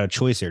 So I got a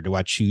choice here. Do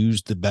I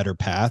choose the better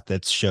path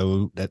that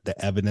the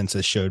evidence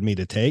has showed me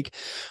to take,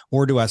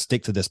 or do I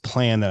stick to this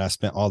plan that I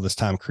spent all this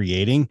time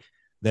creating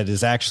that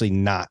is actually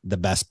not the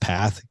best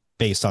path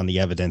based on the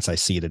evidence I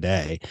see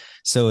today?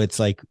 So it's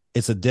like,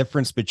 it's a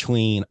difference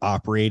between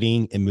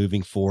operating and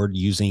moving forward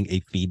using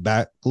a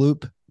feedback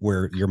loop,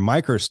 where you're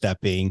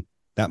microstepping.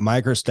 That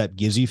microstep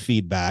gives you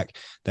feedback.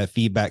 That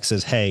feedback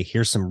says, hey,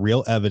 here's some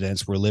real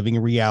evidence. We're living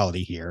in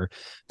reality here.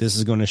 This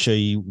is going to show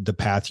you the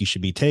path you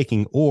should be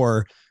taking.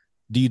 Or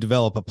do you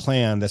develop a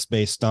plan that's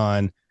based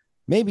on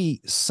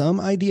maybe some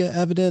idea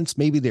evidence?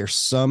 Maybe there's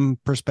some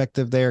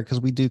perspective there,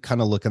 because we do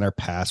kind of look in our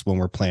past when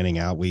we're planning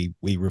out. We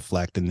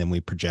reflect and then we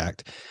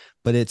project,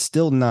 but it's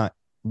still not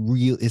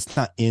real. It's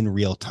not in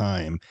real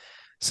time.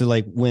 So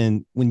like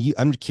when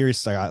I'm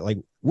curious, like,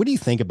 what do you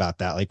think about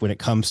that? Like when it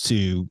comes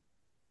to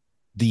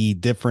the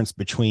difference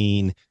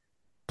between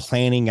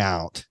planning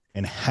out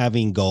and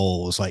having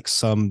goals, like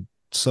some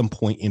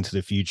point into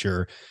the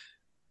future,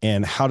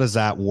 and how does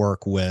that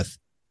work with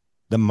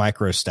the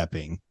micro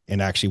stepping and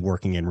actually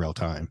working in real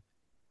time?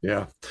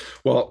 Yeah.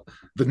 Well,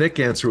 the Nick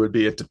answer would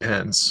be, it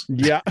depends.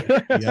 Yeah.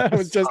 I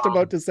was just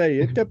about to say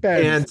it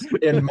depends.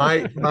 And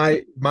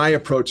my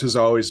approach has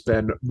always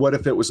been, what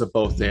if it was a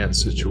both and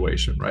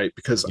situation, right?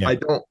 Because I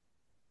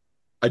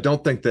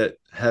don't think that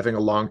having a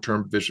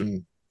long-term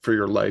vision for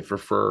your life or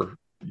for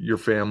your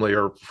family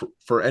or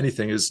for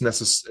anything is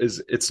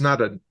it's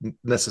not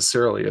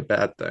necessarily a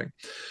bad thing.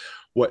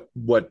 What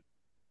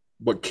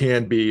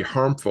can be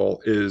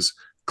harmful is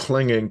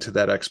clinging to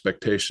that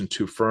expectation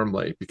too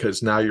firmly,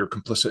 because now you're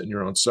complicit in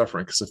your own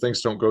suffering. Because if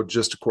things don't go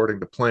just according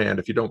to plan,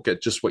 if you don't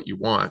get just what you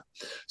want,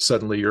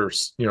 suddenly you're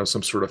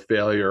some sort of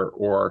failure,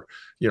 or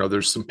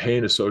there's some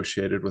pain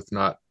associated with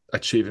not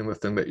achieving the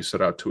thing that you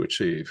set out to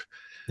achieve.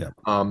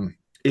 I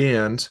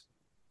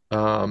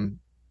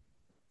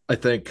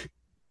think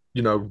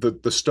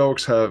the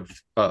Stoics have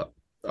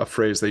a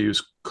phrase they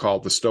use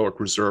called the Stoic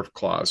reserve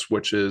clause,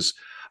 which is,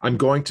 I'm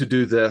going to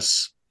do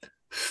this,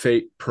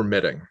 fate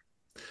permitting.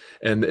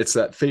 And it's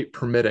that fate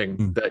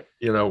permitting that,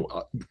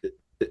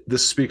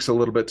 this speaks a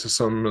little bit to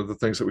some of the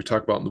things that we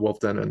talk about in the Wolf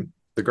Den and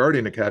the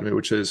Guardian Academy,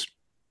 which is,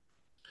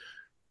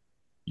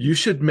 you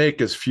should make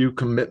as few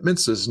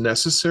commitments as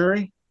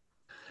necessary.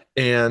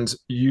 And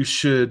you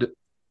should,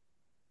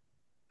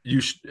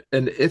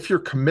 and if your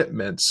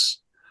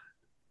commitments,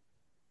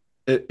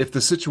 if the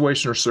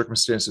situation or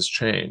circumstances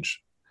change,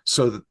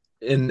 so that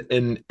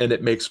and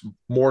it makes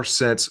more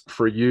sense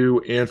for you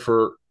and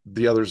for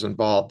the others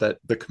involved that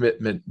the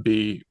commitment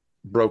be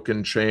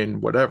broken, chain,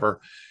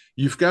 whatever,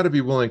 you've got to be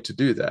willing to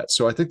do that.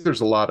 So I think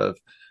there's a lot of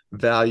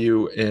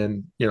value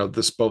in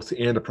this both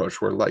and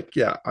approach, where like,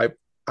 I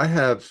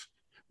have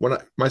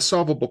my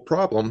solvable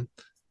problem,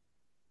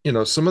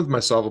 some of my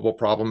solvable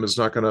problem is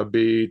not going to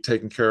be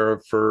taken care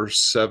of for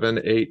 7,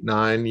 8,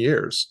 9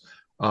 years.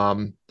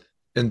 And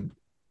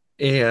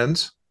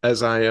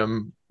as I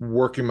am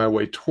working my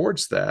way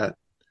towards that,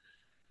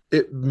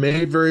 it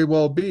may very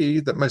well be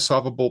that my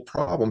solvable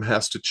problem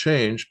has to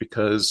change,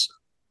 because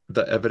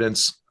the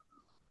evidence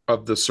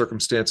of the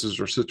circumstances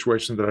or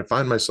situation that I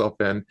find myself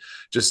in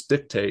just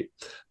dictate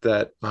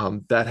that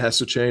that has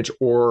to change,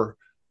 or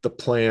the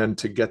plan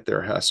to get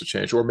there has to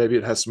change, or maybe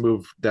it has to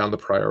move down the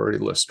priority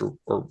list,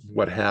 or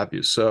what have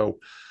you. So,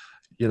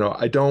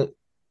 I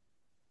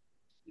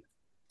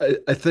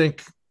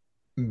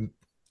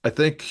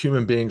think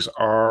human beings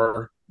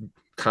are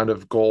kind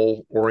of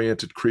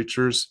goal-oriented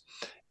creatures,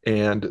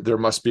 and there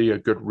must be a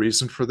good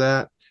reason for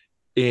that.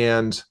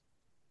 And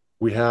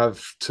we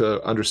have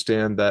to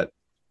understand that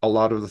a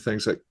lot of the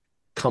things that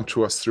come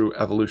to us through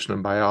evolution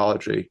and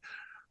biology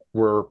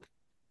were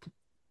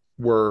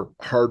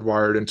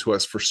hardwired into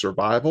us for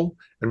survival,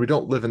 and we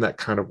don't live in that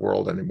kind of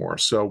world anymore.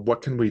 So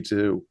what can we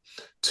do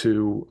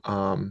to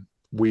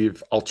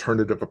weave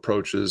alternative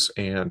approaches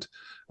and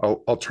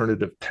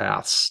alternative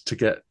paths to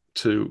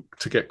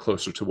get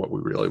closer to what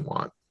we really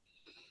want?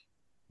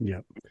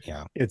 Yep.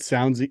 Yeah. It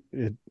sounds,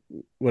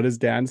 what does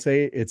Dan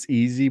say? It's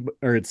easy,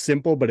 or it's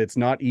simple, but it's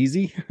not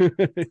easy.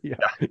 Yeah.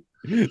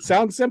 It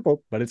sounds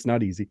simple, but it's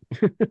not easy.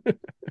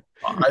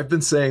 I've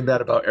been saying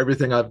that about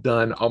everything I've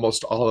done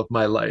almost all of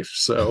my life.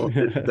 So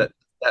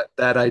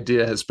that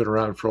idea has been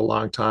around for a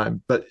long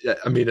time. But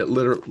I mean, it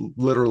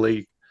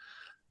literally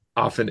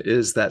often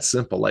is that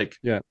simple. Like,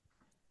 yeah,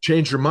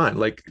 change your mind.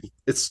 Like,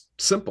 it's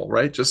simple,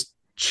 right? Just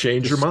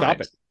change your mind.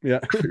 Stop it. Yeah.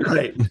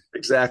 Right.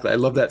 Exactly. I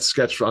love that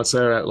sketch on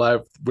Saturday Night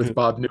Live with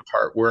Bob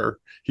Newhart, where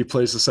he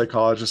plays the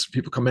psychologist.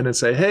 People come in and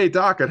say, "Hey,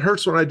 doc, it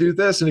hurts when I do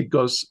this." And he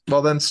goes,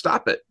 "Well, then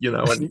stop it,"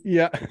 And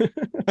yeah.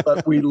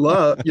 but we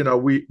love,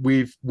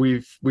 we've,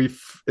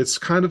 it's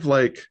kind of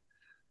like,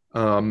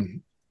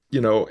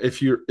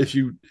 if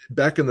you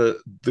back in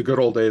the good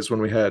old days when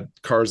we had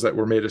cars that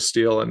were made of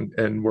steel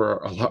and were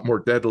a lot more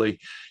deadly,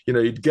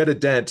 you'd get a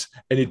dent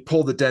and you'd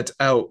pull the dent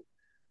out,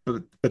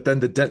 but then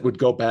the dent would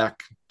go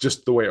back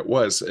just the way it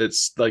was.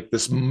 It's like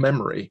this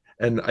memory.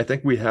 And I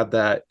think we have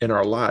that in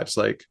our lives.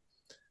 Like,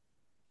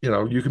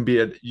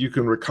 you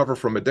can recover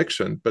from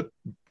addiction, but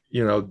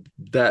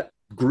that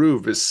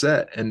groove is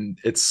set, and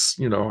it's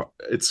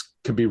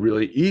can be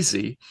really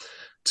easy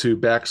to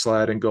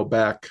backslide and go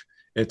back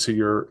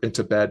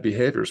into bad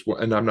behaviors.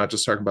 And I'm not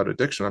just talking about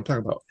addiction, I'm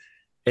talking about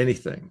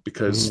anything,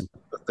 because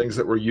the things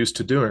that we're used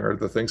to doing are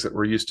the things that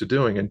we're used to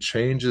doing, and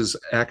change is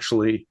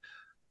actually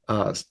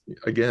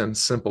again,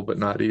 simple but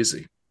not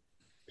easy.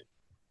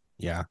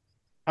 Yeah.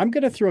 I'm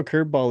going to throw a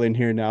curveball in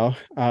here now.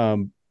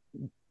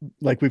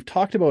 Like, we've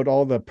talked about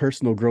all the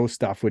personal growth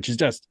stuff, which is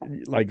just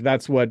like,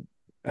 that's what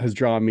has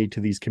drawn me to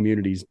these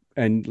communities.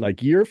 And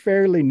like, you're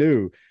fairly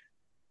new.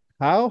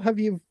 How have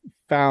you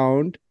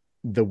found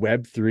the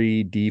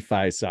Web3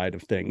 DeFi side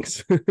of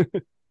things?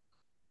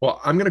 Well,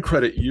 I'm going to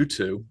credit you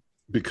two,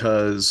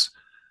 because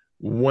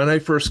when I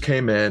first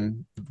came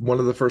in, one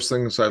of the first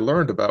things I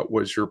learned about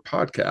was your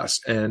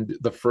podcast. And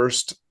the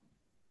first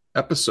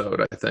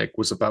episode, I think,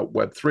 was about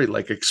Web3,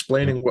 like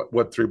explaining what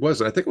Web3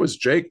 was. And I think it was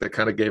Jake that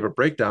kind of gave a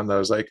breakdown that I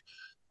was like,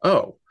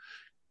 oh,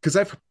 because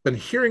I've been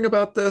hearing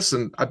about this,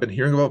 and I've been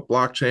hearing about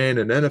blockchain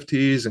and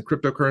NFTs and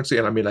cryptocurrency.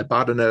 And I mean, I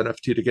bought an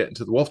NFT to get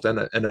into the Wolf Den,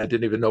 and I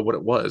didn't even know what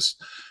it was.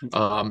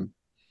 And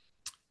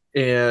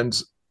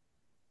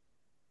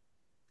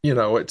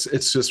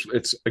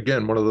it's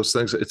again, one of those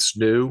things. It's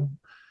new,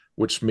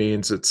 which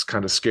means it's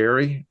kind of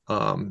scary.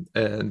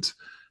 And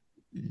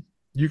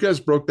you guys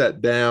broke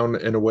that down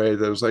in a way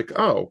that was like,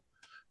 oh,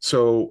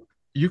 so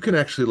you can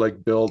actually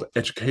like build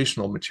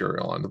educational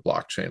material on the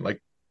blockchain.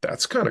 Like,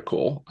 that's kind of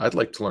cool. I'd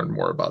like to learn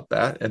more about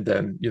that. And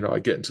then, I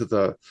get into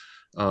the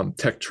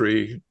tech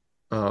tree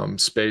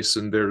space,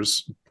 and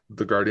there's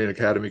the Guardian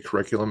Academy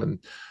curriculum, and,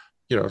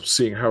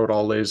 seeing how it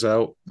all lays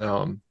out.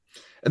 And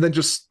then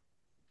just,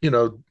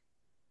 getting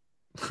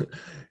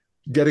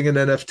an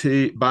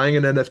NFT, buying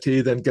an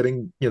NFT, then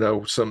getting,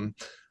 some,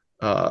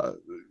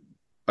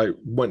 I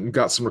went and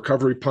got some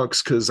recovery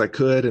punks because I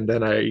could. And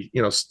then I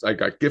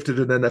got gifted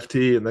an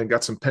NFT, and then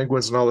got some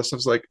penguins and all this stuff. I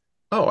was like,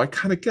 oh, I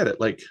kind of get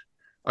it. Like,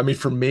 I mean,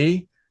 for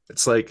me,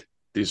 it's like,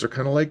 these are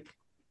kind of like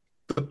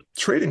the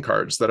trading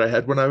cards that I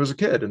had when I was a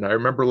kid. And I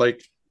remember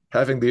like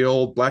having the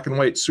old black and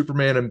white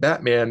Superman and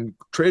Batman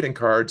trading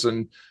cards.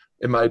 And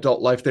in my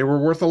adult life, they were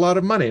worth a lot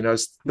of money. And I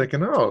was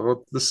thinking, oh,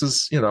 well, this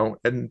is,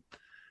 and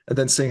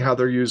then seeing how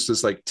they're used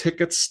as like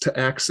tickets to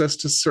access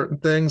to certain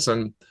things.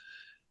 And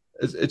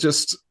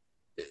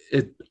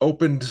it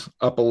opened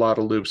up a lot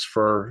of loops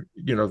for,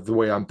 the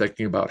way I'm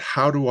thinking about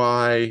how do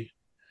I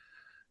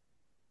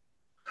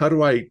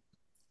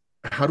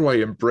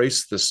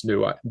embrace this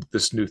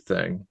new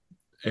thing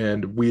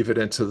and weave it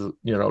into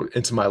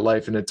into my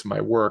life and into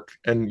my work.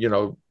 And,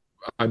 and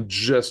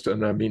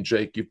I mean,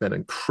 Jake, you've been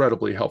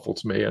incredibly helpful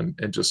to me, and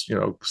just,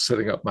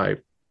 setting up my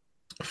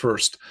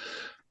first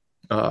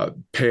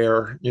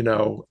pair,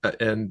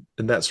 and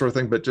that sort of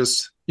thing. But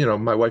just,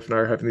 my wife and I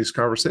are having these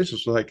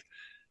conversations. We're like,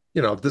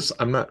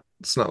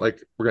 it's not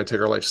like we're going to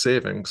take our life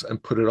savings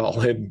and put it all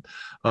in,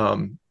 a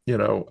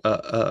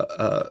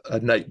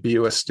Knight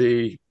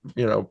BUSD,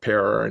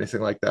 pair or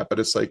anything like that. But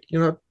it's like,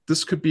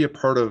 this could be a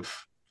part of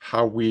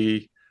how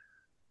we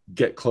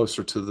get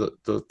closer to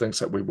the things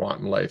that we want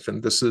in life.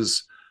 And this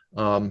is,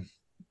 and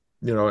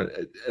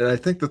I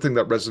think the thing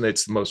that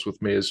resonates the most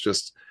with me is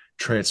just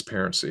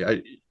transparency.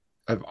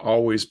 I've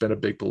always been a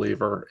big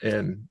believer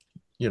in,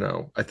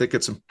 I think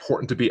it's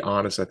important to be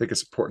honest. I think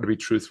it's important to be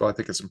truthful. I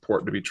think it's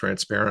important to be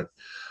transparent,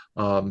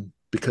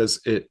 because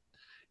it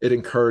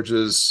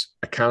encourages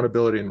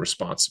accountability and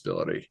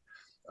responsibility.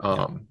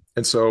 And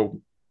so,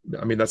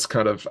 I mean, that's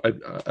kind of, I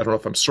don't know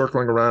if I'm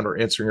circling around or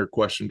answering your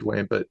question,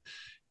 Dwayne, but,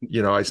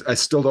 I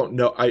still don't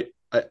know.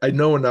 I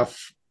know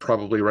enough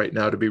probably right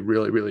now to be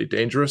really, really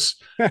dangerous.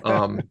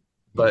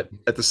 But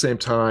at the same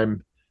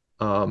time,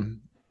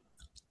 learning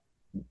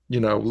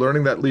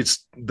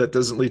that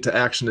doesn't lead to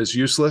action is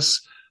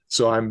useless.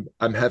 So I'm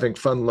having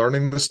fun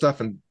learning this stuff,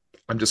 and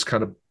I'm just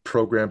kind of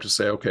programmed to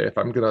say, okay, if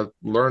I'm going to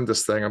learn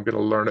this thing, I'm going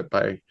to learn it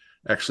by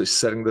actually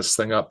setting this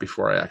thing up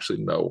before I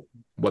actually know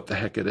what the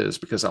heck it is,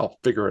 because I'll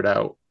figure it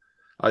out.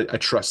 I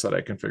trust that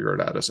I can figure it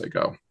out as I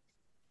go.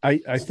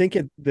 I think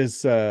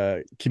this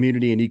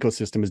community and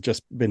ecosystem has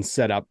just been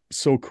set up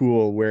so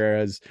cool.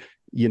 Whereas,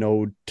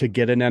 to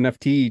get an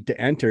NFT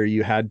to enter,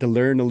 you had to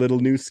learn a little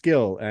new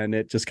skill, and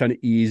it just kind of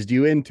eased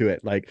you into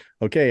it. Like,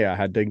 okay, I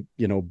had to,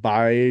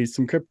 buy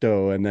some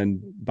crypto and then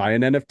buy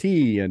an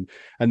NFT. And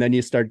then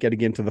you start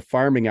getting into the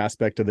farming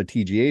aspect of the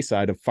TGA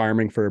side of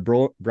farming for a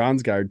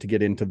bronze guard to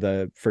get into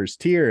the first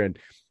tier. And,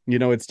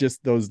 it's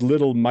just those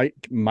little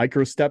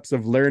micro steps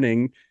of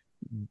learning.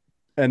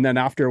 And then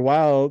after a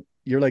while,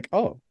 you're like,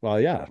 oh, well,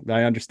 yeah,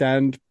 I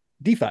understand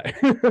DeFi.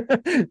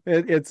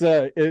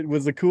 It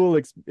was a cool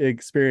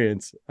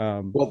experience.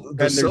 Well,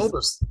 the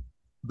syllabus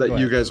that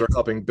you guys are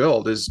helping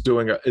build is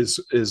doing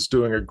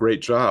a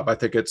great job. I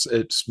think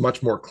it's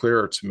much more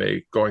clearer to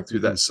me going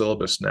through that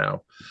syllabus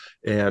now.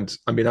 And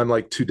I mean, I'm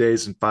like 2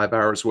 days and 5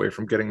 hours away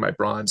from getting my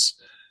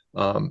bronze,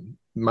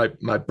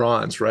 my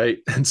bronze, right?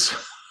 And so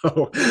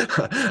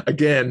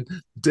again,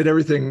 did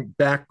everything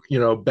back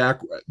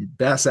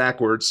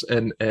backwards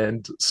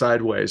and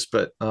sideways.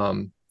 But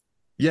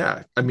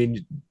yeah, I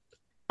mean,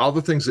 all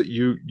the things that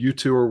you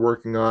two are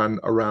working on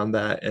around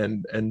that,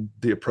 and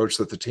the approach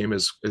that the team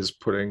is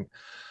putting,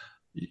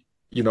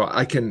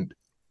 I can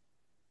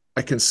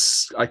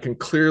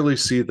clearly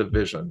see the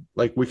vision.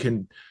 Like we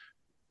can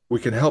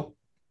help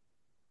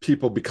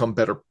people become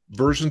better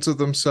versions of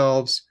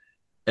themselves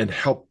and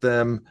help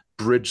them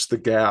bridge the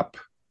gap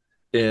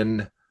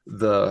in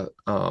the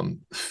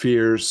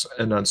fears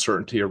and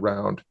uncertainty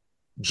around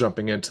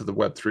jumping into the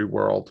Web3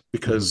 world,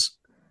 because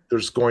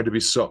there's going to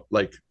be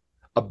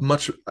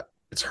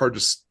it's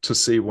hard to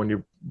see when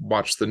you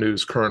watch the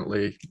news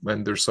currently,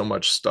 and there's so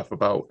much stuff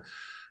about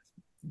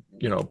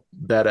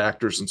bad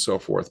actors and so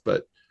forth.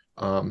 But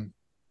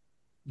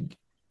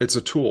it's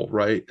a tool,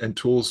 right? And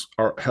tools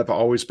have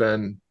always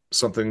been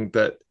something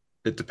that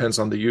it depends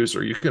on the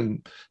user. You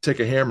can take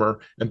a hammer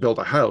and build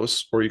a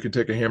house, or you can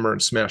take a hammer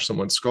and smash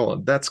someone's skull,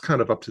 and that's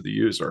kind of up to the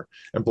user.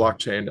 And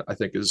blockchain, I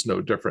think, is no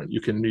different. You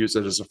can use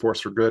it as a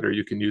force for good, or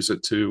you can use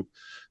it to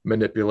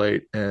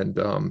manipulate and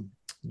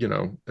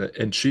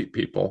and cheat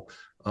people.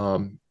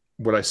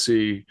 What I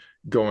see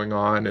going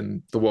on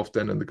in the Wolf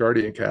Den and the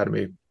Guardian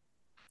Academy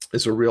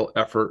is a real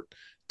effort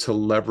to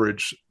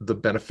leverage the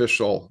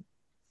beneficial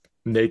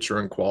nature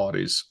and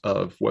qualities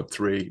of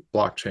Web3,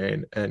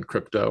 blockchain, and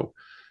crypto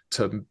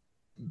to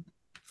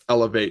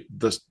elevate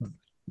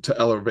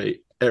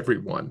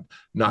everyone,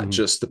 not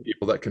just the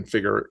people that can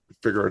figure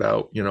it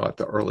out, at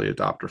the early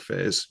adopter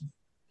phase.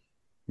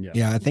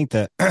 Yeah, I think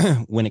that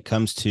when it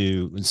comes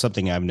to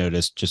something I've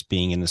noticed just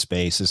being in the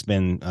space, has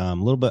been a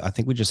little bit, I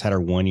think we just had our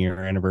 1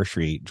 year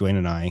anniversary, Dwayne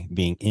and I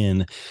being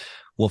in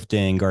Wolf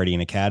Den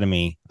Guardian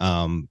Academy.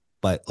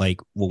 But like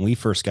when we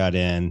first got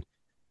in,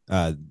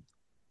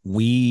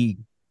 we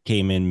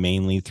came in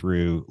mainly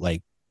through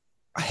like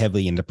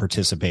heavily into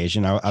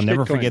participation. I'll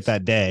never forget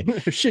that day.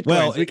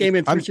 Well, we came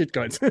in through shit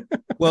coins.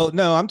 Well,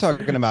 no, I'm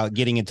talking about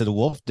getting into the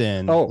Wolf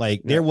Den. Oh,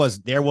 like there was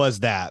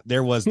that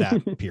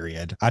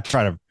period. I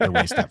try to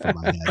erase that from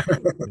my head.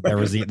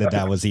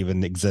 That was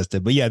even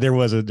existed. But yeah, there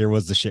was the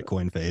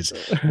shitcoin phase.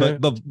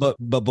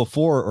 But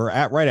before or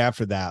right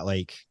after that,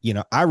 like,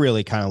 I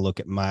really kind of look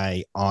at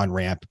my on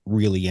ramp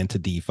really into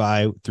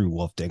DeFi through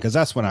Wolf Den, because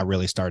that's when I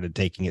really started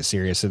taking it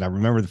serious. And I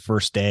remember the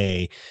first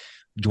day,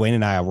 Dwayne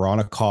and I were on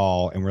a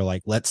call and we're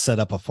like, let's set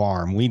up a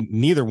farm.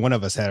 Neither one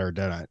of us had ever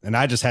done it. And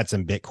I just had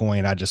some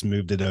Bitcoin. I just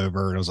moved it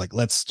over and I was like,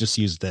 let's just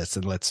use this.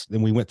 And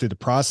we went through the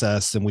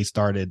process and we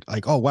started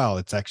like, oh, wow,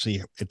 it's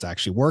actually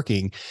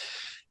working.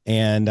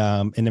 And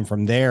then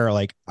from there,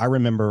 like, I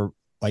remember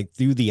like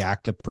through the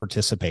act of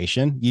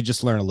participation, you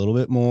just learn a little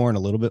bit more and a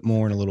little bit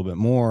more and a little bit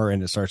more,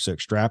 and it starts to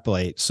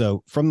extrapolate.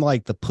 So from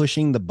like the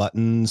pushing the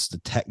buttons, the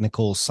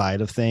technical side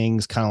of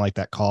things, kind of like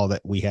that call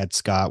that we had,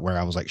 Scott, where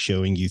I was like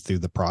showing you through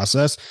the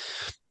process,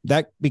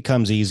 that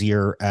becomes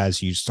easier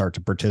as you start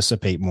to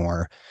participate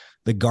more.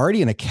 The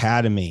Guardian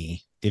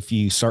Academy, if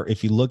you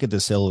look at the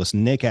syllabus,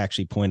 Nick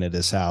actually pointed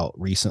this out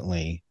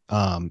recently.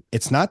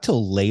 It's not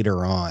till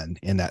later on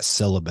in that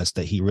syllabus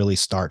that he really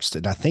starts to,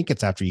 and I think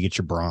it's after you get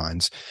your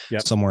bronze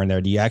somewhere in there.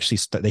 Do you actually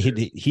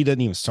he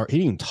didn't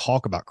even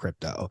talk about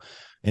crypto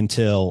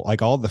until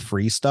like all the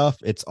free stuff.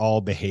 It's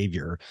all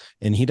behavior.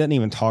 And he doesn't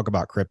even talk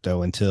about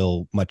crypto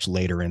until much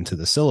later into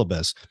the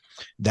syllabus.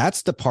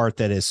 That's the part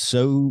that is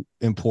so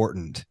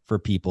important for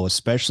people,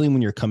 especially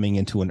when you're coming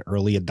into an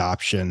early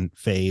adoption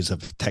phase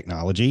of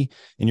technology.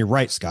 And you're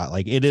right, Scott,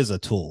 like it is a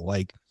tool.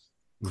 Like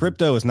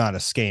Crypto is not a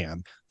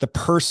scam. The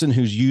person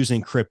who's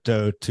using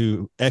crypto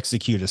to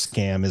execute a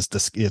scam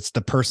it's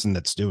the person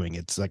that's doing it.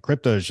 It's like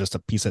crypto is just a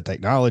piece of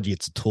technology.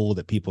 It's a tool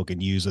that people can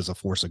use as a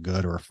force of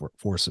good or a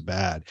force of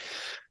bad.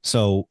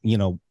 So,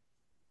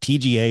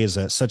 TGA is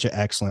such an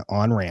excellent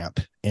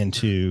on-ramp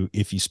into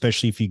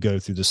especially if you go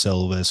through the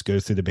syllabus, go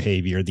through the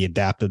behavior, the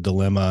adaptive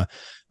dilemma,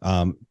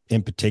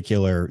 in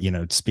particular,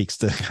 it speaks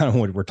to kind of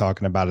what we're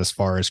talking about as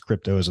far as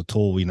crypto as a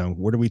tool.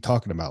 What are we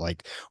talking about?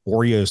 Like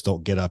Oreos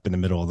don't get up in the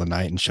middle of the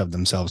night and shove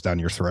themselves down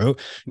your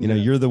throat.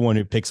 You're the one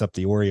who picks up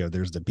the Oreo.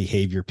 There's the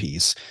behavior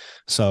piece.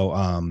 So,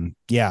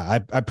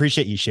 I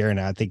appreciate you sharing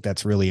that. I think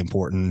that's really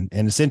important.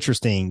 And it's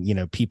interesting,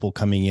 people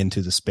coming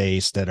into the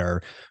space that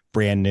are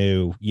brand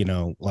new,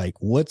 like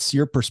what's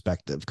your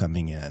perspective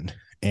coming in?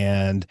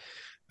 And,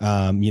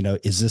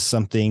 is this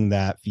something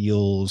that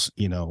feels,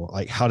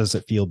 like how does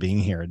it feel being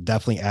here? It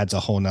definitely adds a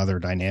whole nother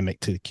dynamic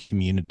to the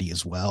community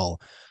as well.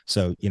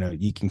 So,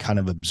 you can kind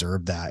of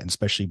observe that, and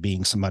especially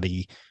being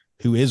somebody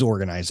who is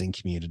organizing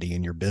community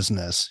in your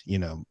business,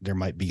 there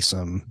might be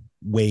some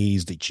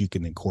ways that you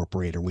can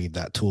incorporate or weave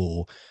that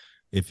tool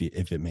if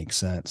it makes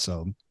sense.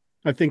 So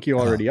I think you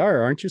already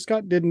are, aren't you,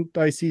 Scott? Didn't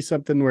I see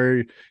something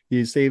where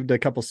you saved a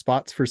couple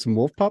spots for some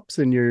wolf pups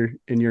in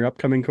your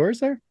upcoming course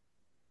there?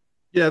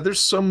 Yeah, there's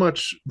so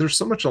much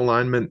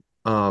alignment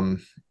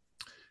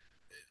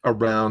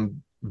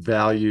around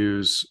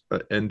values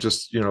and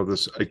just,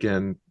 this,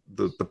 again,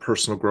 the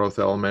personal growth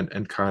element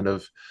and kind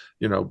of,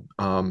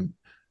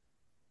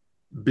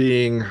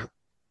 being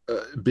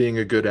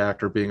a good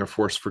actor, being a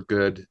force for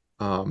good,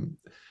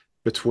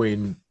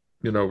 between,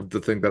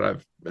 the thing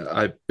that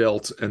I've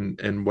built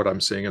and what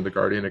I'm seeing in the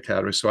Guardian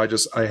Academy. So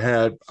I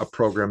had a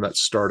program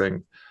that's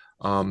starting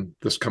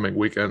this coming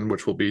weekend,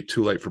 which will be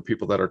too late for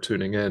people that are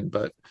tuning in,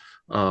 but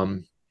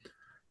I've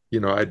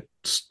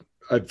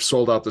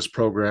sold out this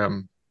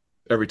program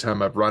every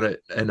time I've run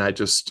it. And I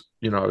just,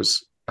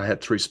 I had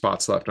 3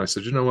 spots left, and I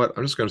said, you know what,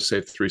 I'm just going to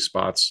save 3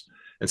 spots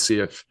and see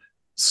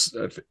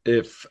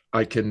if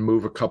I can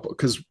move a couple,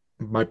 because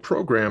my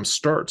program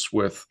starts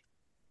with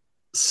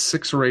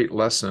 6 or 8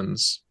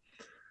 lessons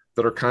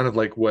that are kind of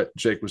like what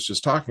Jake was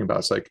just talking about.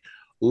 It's like,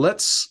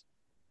 let's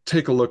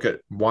take a look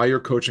at why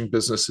your coaching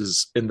business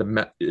is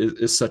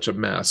is such a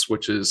mess,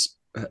 which is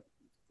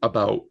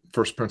about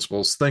first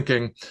principles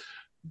thinking,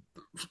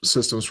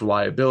 systems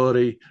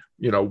reliability,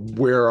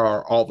 where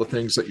are all the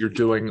things that you're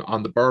doing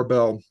on the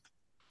barbell?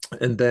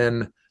 And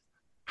then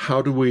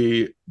how do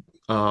we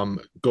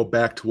go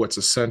back to what's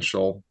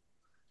essential,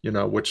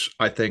 which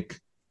I think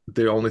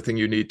the only thing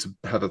you need to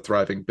have a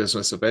thriving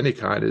business of any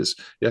kind is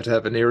you have to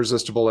have an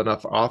irresistible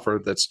enough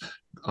offer that's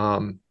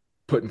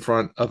put in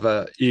front of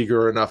a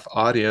eager enough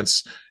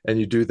audience. And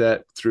you do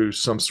that through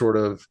some sort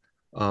of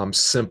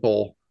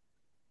simple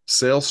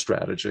sales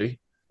strategy.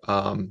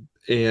 And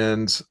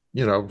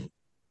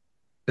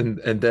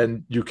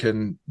then you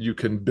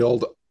can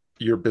build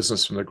your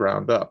business from the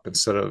ground up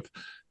instead of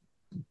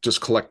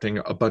just collecting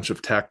a bunch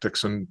of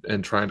tactics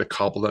and trying to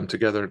cobble them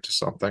together into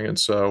something. And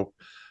so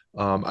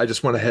I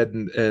just went ahead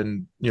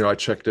and I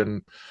checked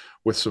in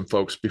with some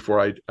folks before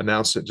I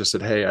announced it, just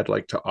said, hey, I'd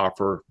like to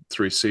offer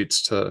 3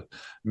 seats to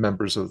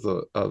members of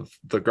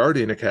the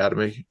Guardian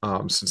Academy,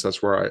 since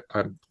that's where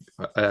I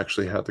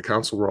actually had the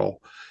council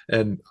role.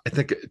 And I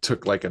think it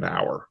took like an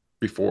hour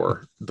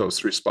before those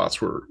 3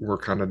 spots were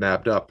kind of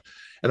nabbed up.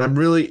 And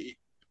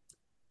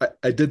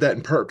I did that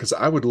in part because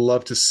I would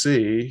love to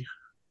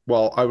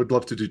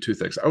do 2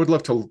 things. I would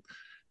love to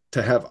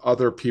have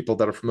other people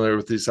that are familiar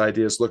with these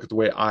ideas look at the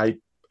way I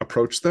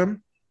approach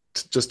them,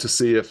 just to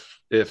see if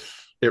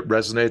it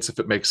resonates, if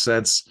it makes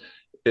sense,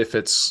 if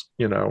it's,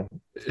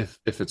 if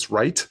it's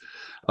right.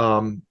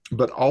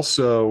 But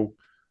also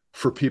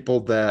for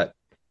people that,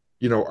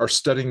 are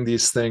studying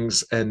these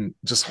things and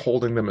just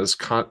holding them as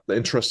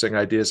interesting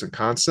ideas and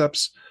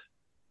concepts,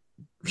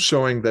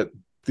 showing that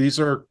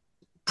these are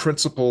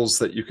principles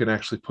that you can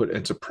actually put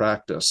into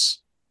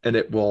practice, and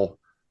it will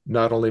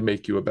not only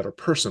make you a better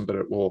person, but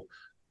it will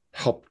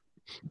help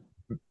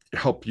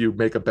you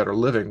make a better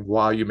living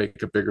while you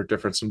make a bigger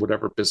difference in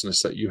whatever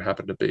business that you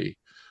happen to be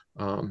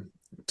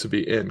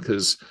in.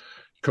 Because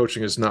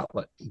coaching is not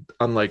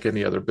unlike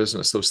any other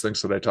business. Those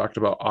things that I talked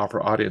about,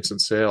 offer, audience,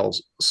 and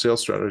sales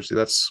strategy,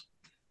 that's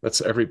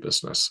every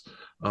business.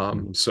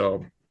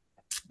 So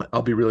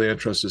I'll be really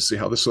interested to see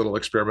how this little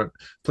experiment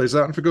plays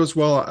out. And if it goes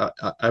well,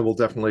 I will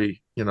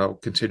definitely,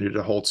 continue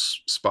to hold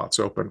spots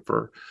open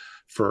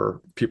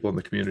for people in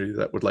the community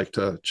that would like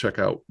to check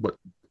out what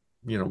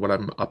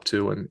I'm up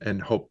to,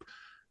 and hope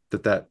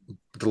that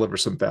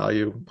delivers some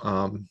value,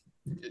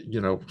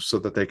 so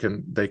that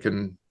they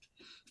can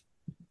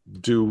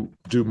do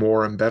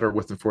more and better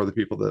with and for the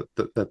people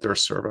that they're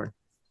serving.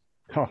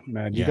 Oh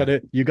man, you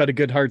got a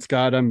good heart,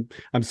 Scott. I'm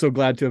so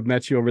glad to have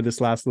met you over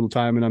this last little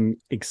time, and I'm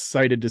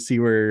excited to see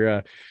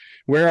where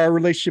our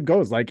relationship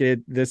goes.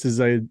 This is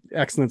an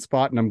excellent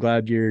spot, and I'm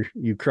glad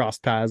you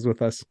crossed paths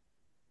with us.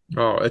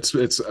 Oh,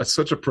 it's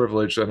such a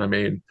privilege. And I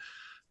mean,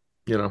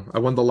 I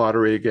won the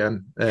lottery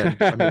again. And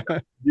I mean,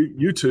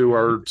 you two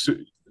are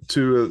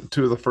two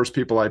of the first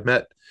people I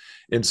met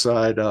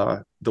inside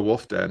the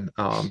Wolf Den.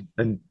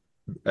 And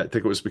I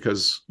think it was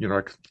because,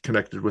 I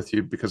connected with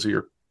you because of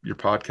your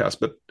podcast,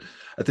 but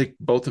I think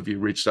both of you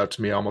reached out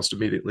to me almost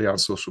immediately on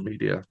social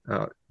media.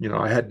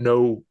 I had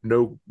no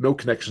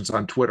connections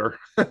on Twitter.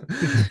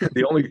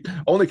 The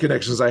only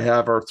connections I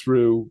have are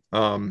through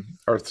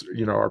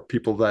are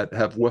people that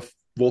have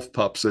wolf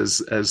pups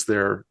as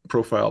their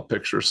profile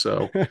picture.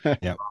 So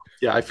Yeah.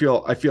 yeah,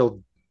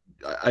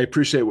 I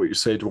appreciate what you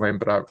say, Dwayne,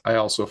 but I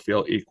also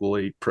feel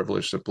equally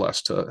privileged and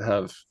blessed to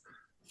have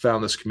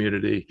found this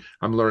community.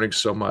 I'm learning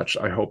so much.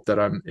 I hope that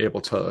I'm able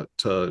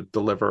to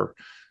deliver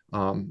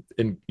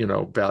in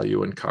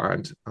value and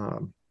kind,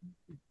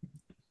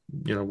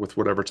 with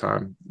whatever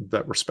time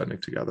that we're spending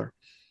together.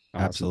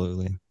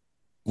 Absolutely.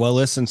 Well,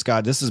 listen,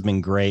 Scott, this has been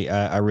great.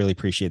 I really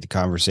appreciate the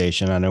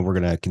conversation. I know we're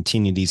going to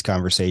continue these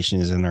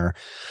conversations in our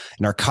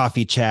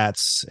coffee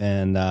chats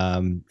and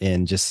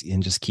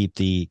just keep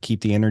the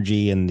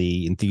energy and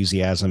the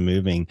enthusiasm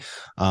moving.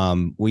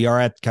 We are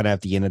at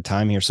the end of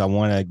time here, so I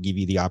want to give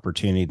you the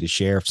opportunity to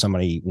share. If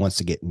somebody wants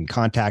to get in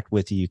contact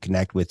with you,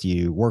 connect with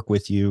you, work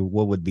with you,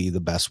 what would be the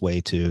best way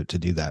to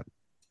do that?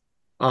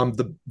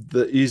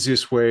 The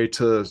easiest way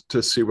to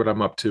see what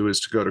I'm up to is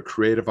to go to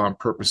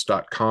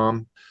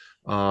creativeonpurpose.com.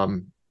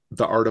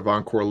 The Art of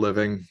Encore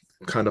Living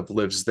kind of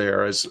lives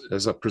there as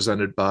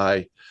presented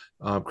by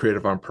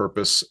Creative on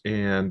Purpose.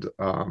 And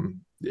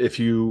if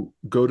you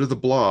go to the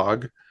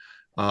blog,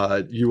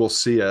 you will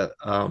see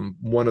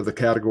one of the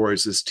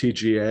categories is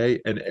TGA,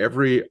 and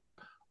every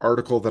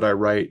article that I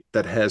write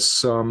that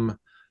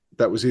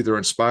was either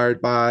inspired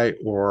by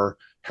or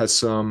has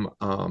some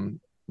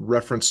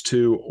reference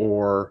to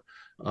or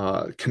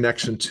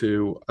connection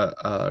to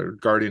a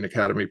Guardian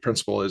Academy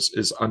principle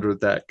is under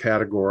that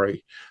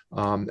category.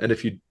 And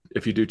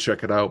if you do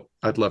check it out,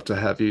 I'd love to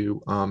have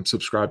you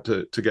subscribe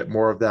to get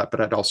more of that.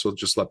 But I'd also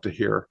just love to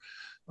hear,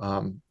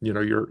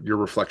 your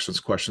reflections,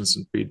 questions,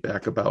 and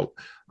feedback about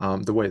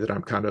the way that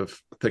I'm kind of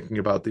thinking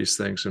about these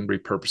things and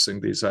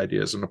repurposing these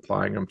ideas and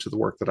applying them to the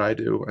work that I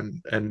do,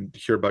 and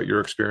hear about your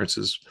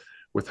experiences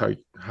with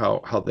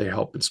how they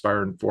help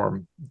inspire and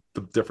inform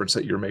the difference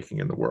that you're making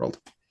in the world.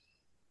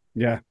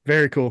 Yeah,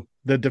 very cool.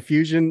 The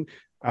diffusion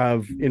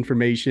of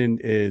information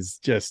is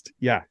just,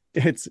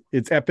 it's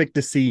epic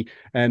to see.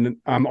 And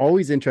I'm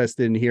always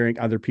interested in hearing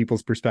other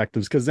people's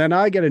perspectives, because then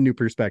I get a new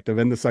perspective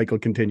and the cycle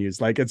continues.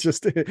 Like, it's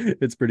just,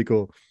 it's pretty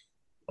cool.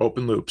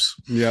 Open loops.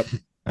 Yep.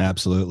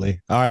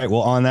 Absolutely. All right.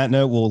 Well, on that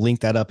note, we'll link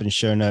that up in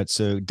show notes.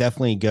 So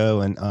definitely go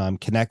and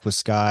connect with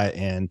Scott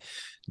and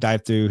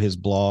dive through his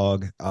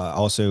blog.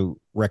 Also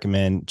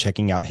recommend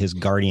checking out his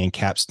Guardian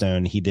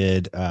capstone. He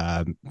did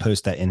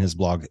post that in his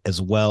blog as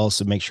well.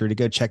 So make sure to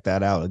go check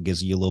that out. It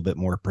gives you a little bit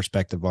more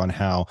perspective on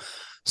how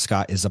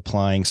Scott is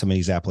applying some of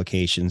these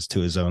applications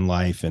to his own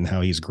life and how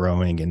he's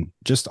growing, and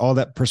just all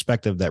that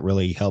perspective that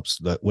really helps.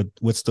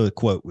 What's the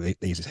quote?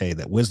 They say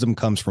that wisdom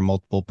comes from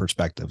multiple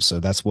perspectives.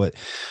 So that's what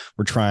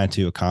we're trying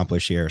to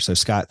accomplish here. So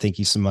Scott, thank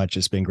you so much.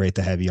 It's been great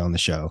to have you on the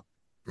show.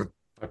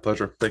 My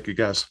pleasure. Thank you,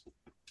 guys.